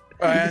 Yeah.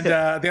 And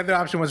the other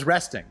option was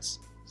restings.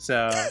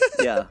 So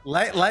yeah,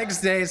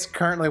 legs days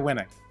currently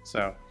winning.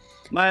 So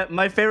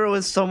my favorite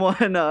was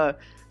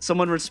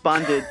someone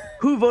responded,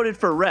 "Who voted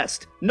for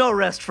rest? No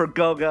rest for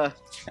Goga."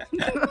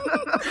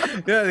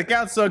 Yeah, the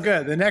count's so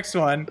good. The next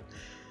one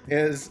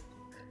is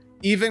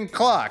even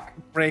clock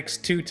breaks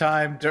 2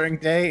 times during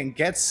day and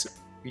gets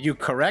you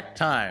correct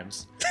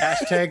times.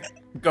 Hashtag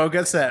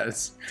Goga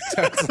says.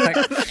 So it's like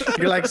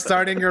you're like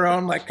starting your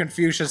own like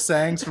Confucius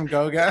sayings from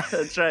Goga.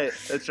 That's right.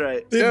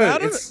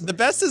 The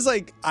best is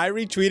like I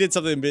retweeted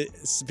something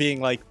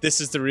being like,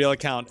 "This is the real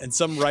account," and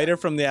some writer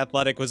from The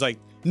Athletic was like,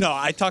 "No,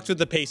 I talked with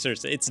the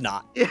Pacers. It's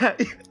not." Yeah.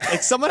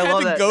 Like someone had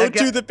to go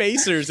to the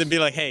Pacers and be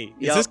like, "Hey,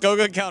 is this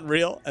Goga account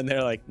real?" And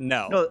they're like,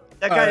 "No." No,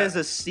 that guy is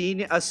a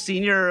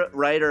senior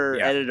writer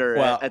editor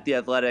at The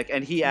Athletic,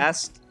 and he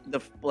asked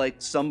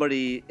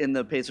somebody in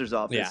the Pacers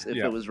office if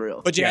it was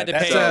real. But you had to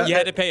pay. You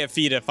had to pay a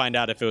fee to find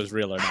out if it was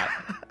real or not.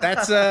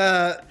 That's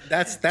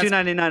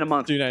 $2.99 a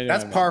month.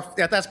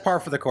 That's par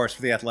for the course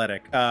for The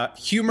Athletic.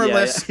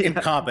 Humorless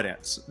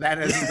incompetence. That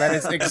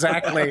is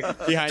exactly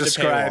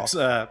describes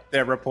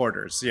their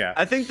reporters. Yeah.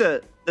 I think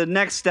the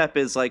next step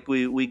is like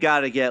we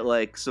got to get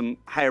like some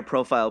higher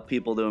profile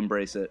people to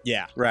embrace it.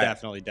 Yeah, right.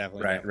 Definitely.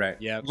 Right.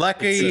 Yeah.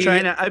 Lucky.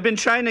 I've been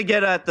trying to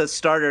get at the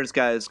starters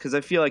guys because I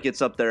feel like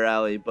it's up their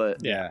alley,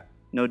 but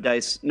no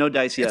dice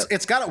yet.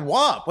 It's got a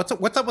Wob.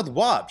 What's up with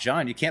Wob,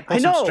 John? You can't pull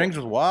some strings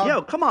with Wob?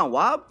 Yo, come on,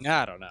 Wob.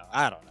 I don't know.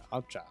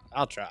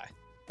 I'll try.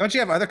 Don't you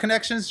have other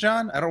connections,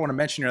 John? I don't want to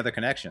mention your other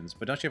connections,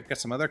 but don't you have got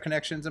some other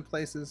connections in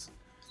places?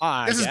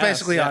 This is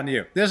basically on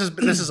you. This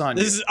is on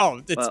you.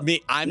 It's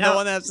me. I'm the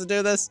one that has to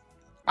do this.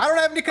 I don't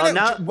have any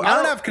connections. I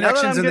don't have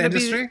connections in the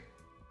industry.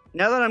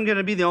 Now that I'm going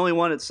to be the only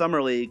one at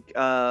Summer League,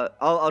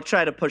 I'll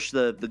try to push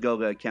the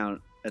Goga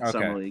account at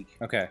Summer League.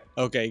 Okay.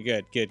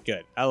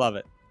 Good. I love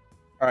it.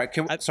 All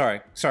right.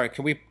 Sorry.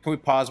 Can we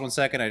pause 1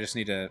 second? I just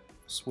need to.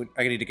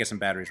 I need to get some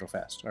batteries real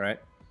fast. All right.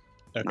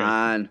 Okay. Come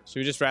on. Should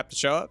we just wrap the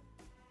show up?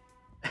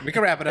 We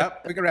can wrap it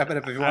up. If you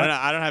want.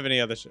 I don't have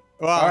any other shit.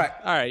 Well, all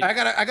right.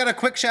 I got a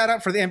quick shout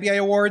out for the NBA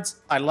awards.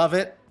 I love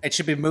it. It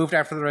should be moved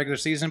after the regular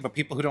season, but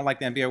people who don't like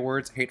the NBA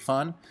awards hate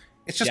fun.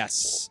 It's just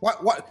Yes.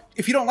 what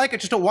if you don't like it,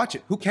 just don't watch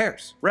it. Who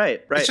cares?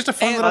 Right. It's just a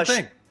fun little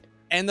thing.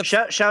 And the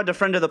Shout out to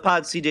friend of the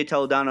pod, CJ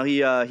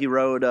Toledano. He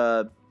wrote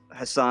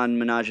Hassan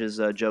Minaj's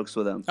jokes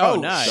with him. Oh,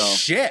 nice. So,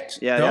 Shit.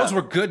 Yeah, Those yeah.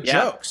 were good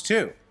jokes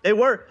too. They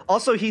were.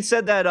 Also, he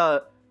said that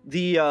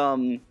the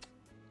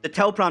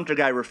teleprompter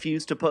guy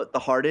refused to put the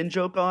Harden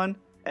joke on,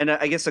 and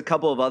I guess a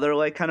couple of other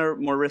like kind of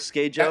more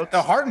risque jokes.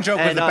 The Harden joke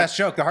was And, the best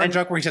joke. The Harden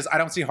joke where he says, "I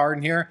don't see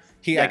Harden here."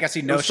 I guess he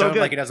it no was so showed good.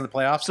 like he does in the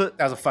playoffs. So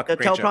that was a fucking the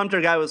great joke.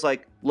 teleprompter guy was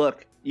like,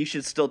 "Look, you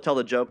should still tell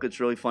the joke. It's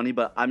really funny,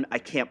 but I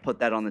can't put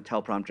that on the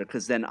teleprompter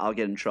because then I'll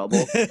get in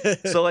trouble."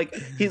 So like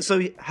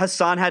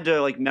Hassan had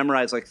to like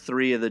memorize like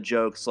 3 of the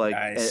jokes like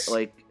Nice.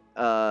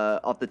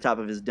 off the top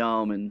of his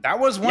dome, and That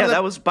was one. yeah, of the,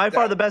 that was by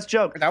far the best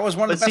joke. That was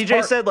one of But the best CJ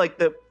parts. said like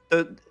the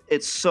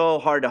it's so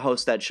hard to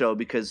host that show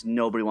because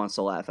nobody wants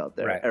to laugh out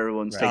there. Right.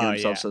 Everyone's Right. taking Oh,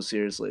 themselves yeah. so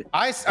seriously.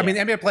 I mean,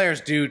 NBA players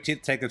do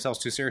take themselves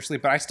too seriously,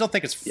 but I still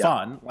think it's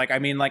fun. Like, I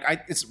mean, like,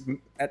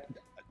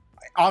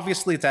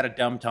 obviously it's at a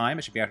dumb time.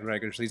 It should be after the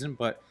regular season,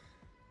 but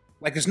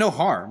like, there's no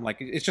harm. Like,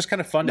 it's just kind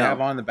of fun to No.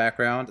 have on in the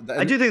background.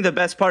 I do think the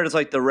best part is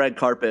like the red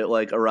carpet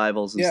like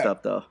arrivals and Yeah.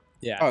 stuff though.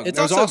 yeah, Oh, it's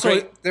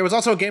there was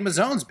also a Game of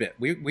Zones bit.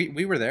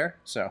 We were there,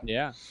 so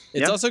Yeah.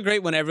 It's Yeah. also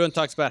great when everyone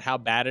talks about how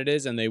bad it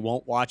is and they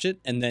won't watch it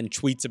and then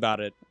tweets about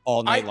it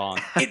all night long.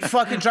 It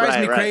fucking drives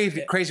me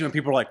Right. crazy when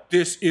people are like,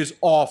 "This is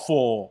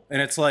awful,"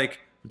 and it's like,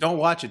 "Don't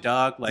watch it,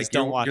 dog." Like, Just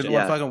don't watch you're it. the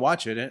one Yeah. fucking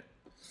watching it.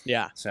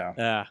 Yeah. So,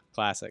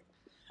 Classic.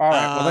 all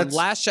right. Well, let's.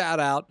 Last shout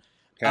out.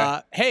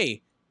 Okay.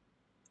 Hey,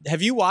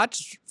 have you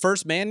watched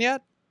First Man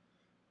yet?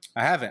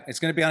 I haven't. It's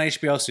going to be on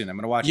HBO soon. I'm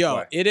going to watch Yo,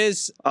 it. it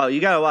is. Oh,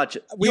 you gotta watch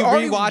it. We You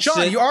already, rewatched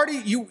John, it.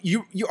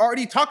 you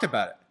already talked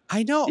about it.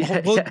 I know.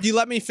 Yeah. Well, you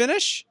let me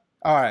finish?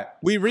 All right.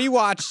 We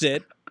rewatched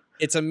it.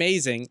 It's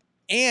amazing.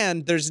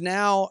 And there's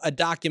now a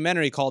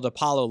documentary called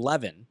Apollo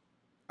 11.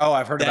 Oh,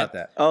 I've heard about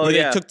that. Oh where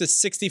yeah. they took the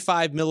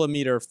 65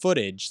 millimeter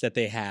footage that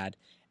they had,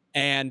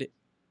 and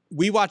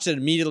we watched it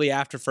immediately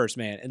after First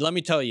Man. And let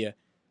me tell you,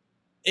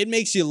 it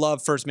makes you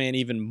love First Man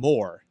even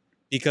more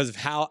because of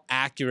how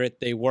accurate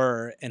they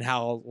were and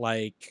how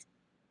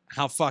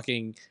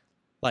fucking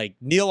like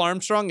Neil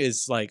Armstrong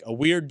is like a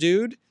weird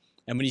dude.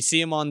 And when you see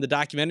him on the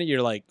documentary,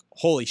 you're like,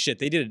 holy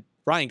shit,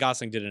 Ryan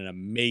Gosling did an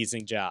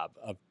amazing job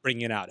of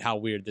bringing out how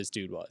weird this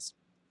dude was.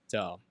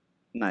 So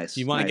Nice. if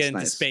you want to get into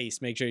nice.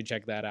 space, make sure you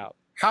check that out.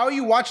 How are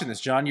you watching this,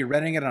 John? You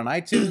renting it on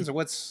iTunes or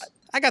what's?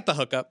 I got the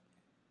hookup.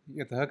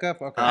 You got the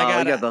hookup? Okay. Oh,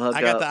 you got the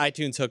I got hookup. the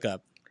iTunes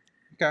hookup.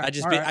 okay.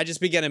 I just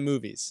be getting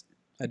movies.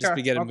 I just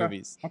be getting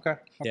movies. Okay.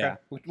 Yeah.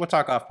 We'll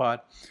talk off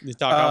pod. You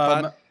talk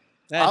about Um,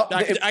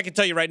 that? I can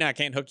tell you right now, I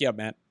can't hook you up,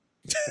 man.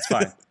 It's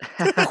fine.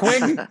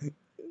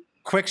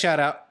 quick shout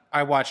out.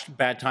 I watched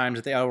Bad Times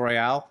at the El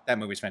Royale. That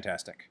movie's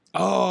fantastic.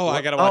 Oh,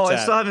 I gotta watch Oh, I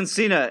that. still haven't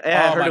seen it.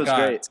 Yeah, I heard my it was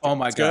god! great. Oh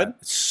my god! good?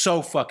 It's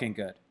so fucking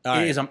good. All It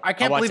right. is. I I'll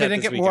can't watch believe it that didn't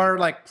this get weekend. more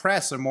like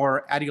press or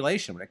more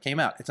adulation when it came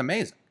out. It's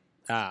amazing.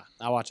 I'll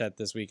watch that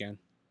this weekend.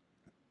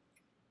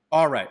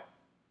 All right.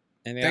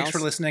 Anything Thanks else? for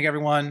listening,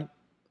 everyone.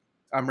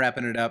 I'm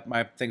wrapping it up.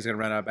 My thing's gonna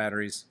run out of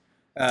batteries.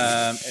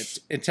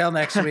 Until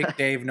next week,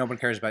 Dave. No one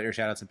cares about your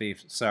shout outs and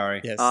beef.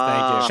 Sorry. Yes,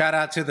 thank you. Shout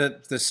out to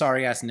the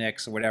sorry ass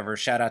Knicks or whatever.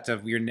 Shout out to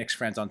your Knicks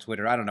friends on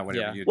Twitter. I don't know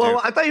whatever Yeah. you Well,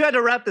 do. I thought you had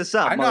to wrap this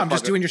up. I know. I'm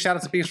just motherfucker. doing your shout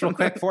outs and beefs real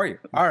quick for you.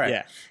 All right.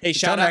 Yeah. Hey,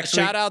 Until next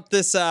week. shout out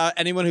this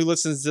anyone who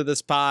listens to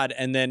this pod,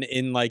 and then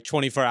in like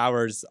 24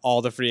 hours,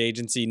 all the free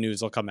agency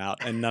news will come out,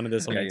 and none of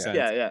this will Yeah, make yeah. sense.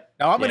 Yeah, yeah.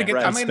 No, I'm gonna Yeah, get.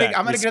 right. I'm gonna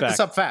get Respect. this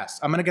up fast.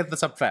 I'm gonna get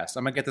this up fast.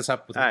 I'm gonna get this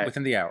up All right.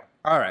 within the hour.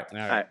 All right. All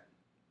All right. right.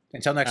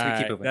 Until next All week,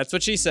 right. keep moving. That's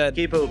what she said.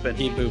 Keep hooping.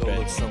 Keep Go hooping.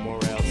 look somewhere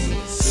else.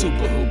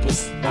 Super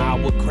Hoopers.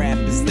 What crap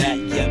is that?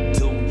 Yep,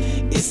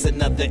 dude. It's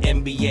another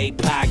NBA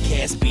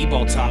podcast.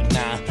 Bebo Talk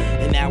now.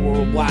 An hour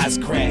of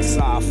wisecracks.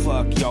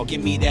 Fuck y'all.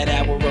 Give me that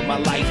hour of my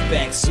life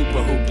back.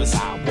 Super Hoopers.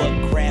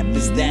 What crap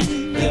is that?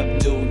 Yep,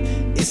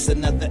 dude. It's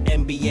another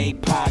NBA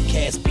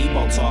podcast.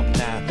 Bebo Talk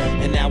now.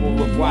 An hour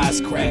of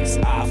wisecracks.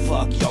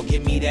 Fuck y'all.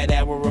 Give me that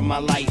hour of my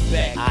life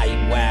back.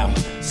 Wow.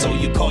 So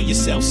you call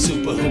yourself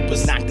Super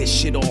Hoopers? Knock this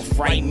shit off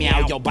right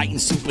now. Y'all biting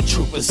Super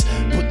Troopers.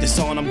 Put this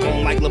on, I'm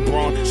going like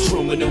LeBron.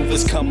 True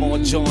maneuvers. Come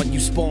on, John. You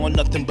spawn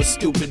nothing but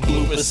stupid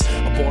bloopers.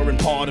 A boring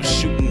part of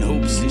shooting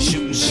hoops and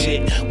shooting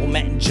shit. Well,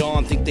 Matt and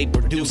John think they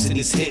producing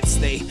these hits.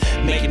 They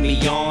making me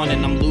yawn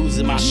and I'm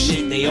losing my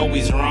shit. They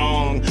always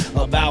wrong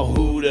about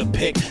who to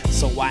pick.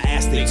 So I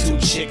asked they 2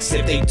 chicks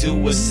if they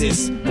do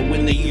assist. But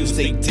when they use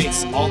they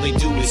dicks, all they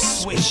do is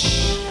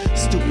swish.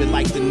 Stupid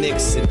like the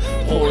Knicks and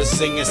horror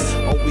singers.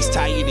 Always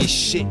tired as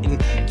shit and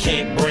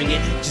can't bring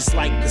it. Just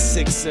like the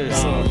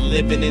Sixers,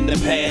 living in the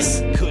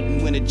past.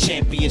 Couldn't win a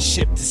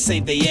championship to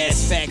save they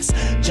ass facts.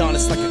 John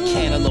is like a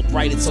cantaloupe,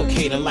 right? It's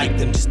okay to like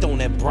them. Just don't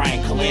have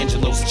Brian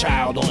Colangelo's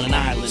child on an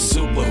island.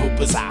 Super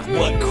Hoopers,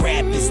 what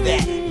crap is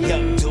that?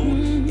 Yup,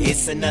 dude.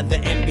 It's another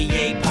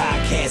NBA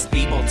podcast.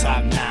 Bebo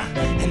Talk now.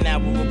 An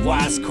hour of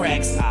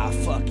wisecracks.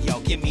 Fuck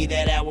y'all. Give me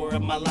that hour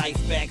of my life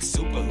back.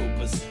 Super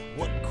Hoopers.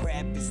 What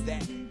crap is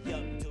that?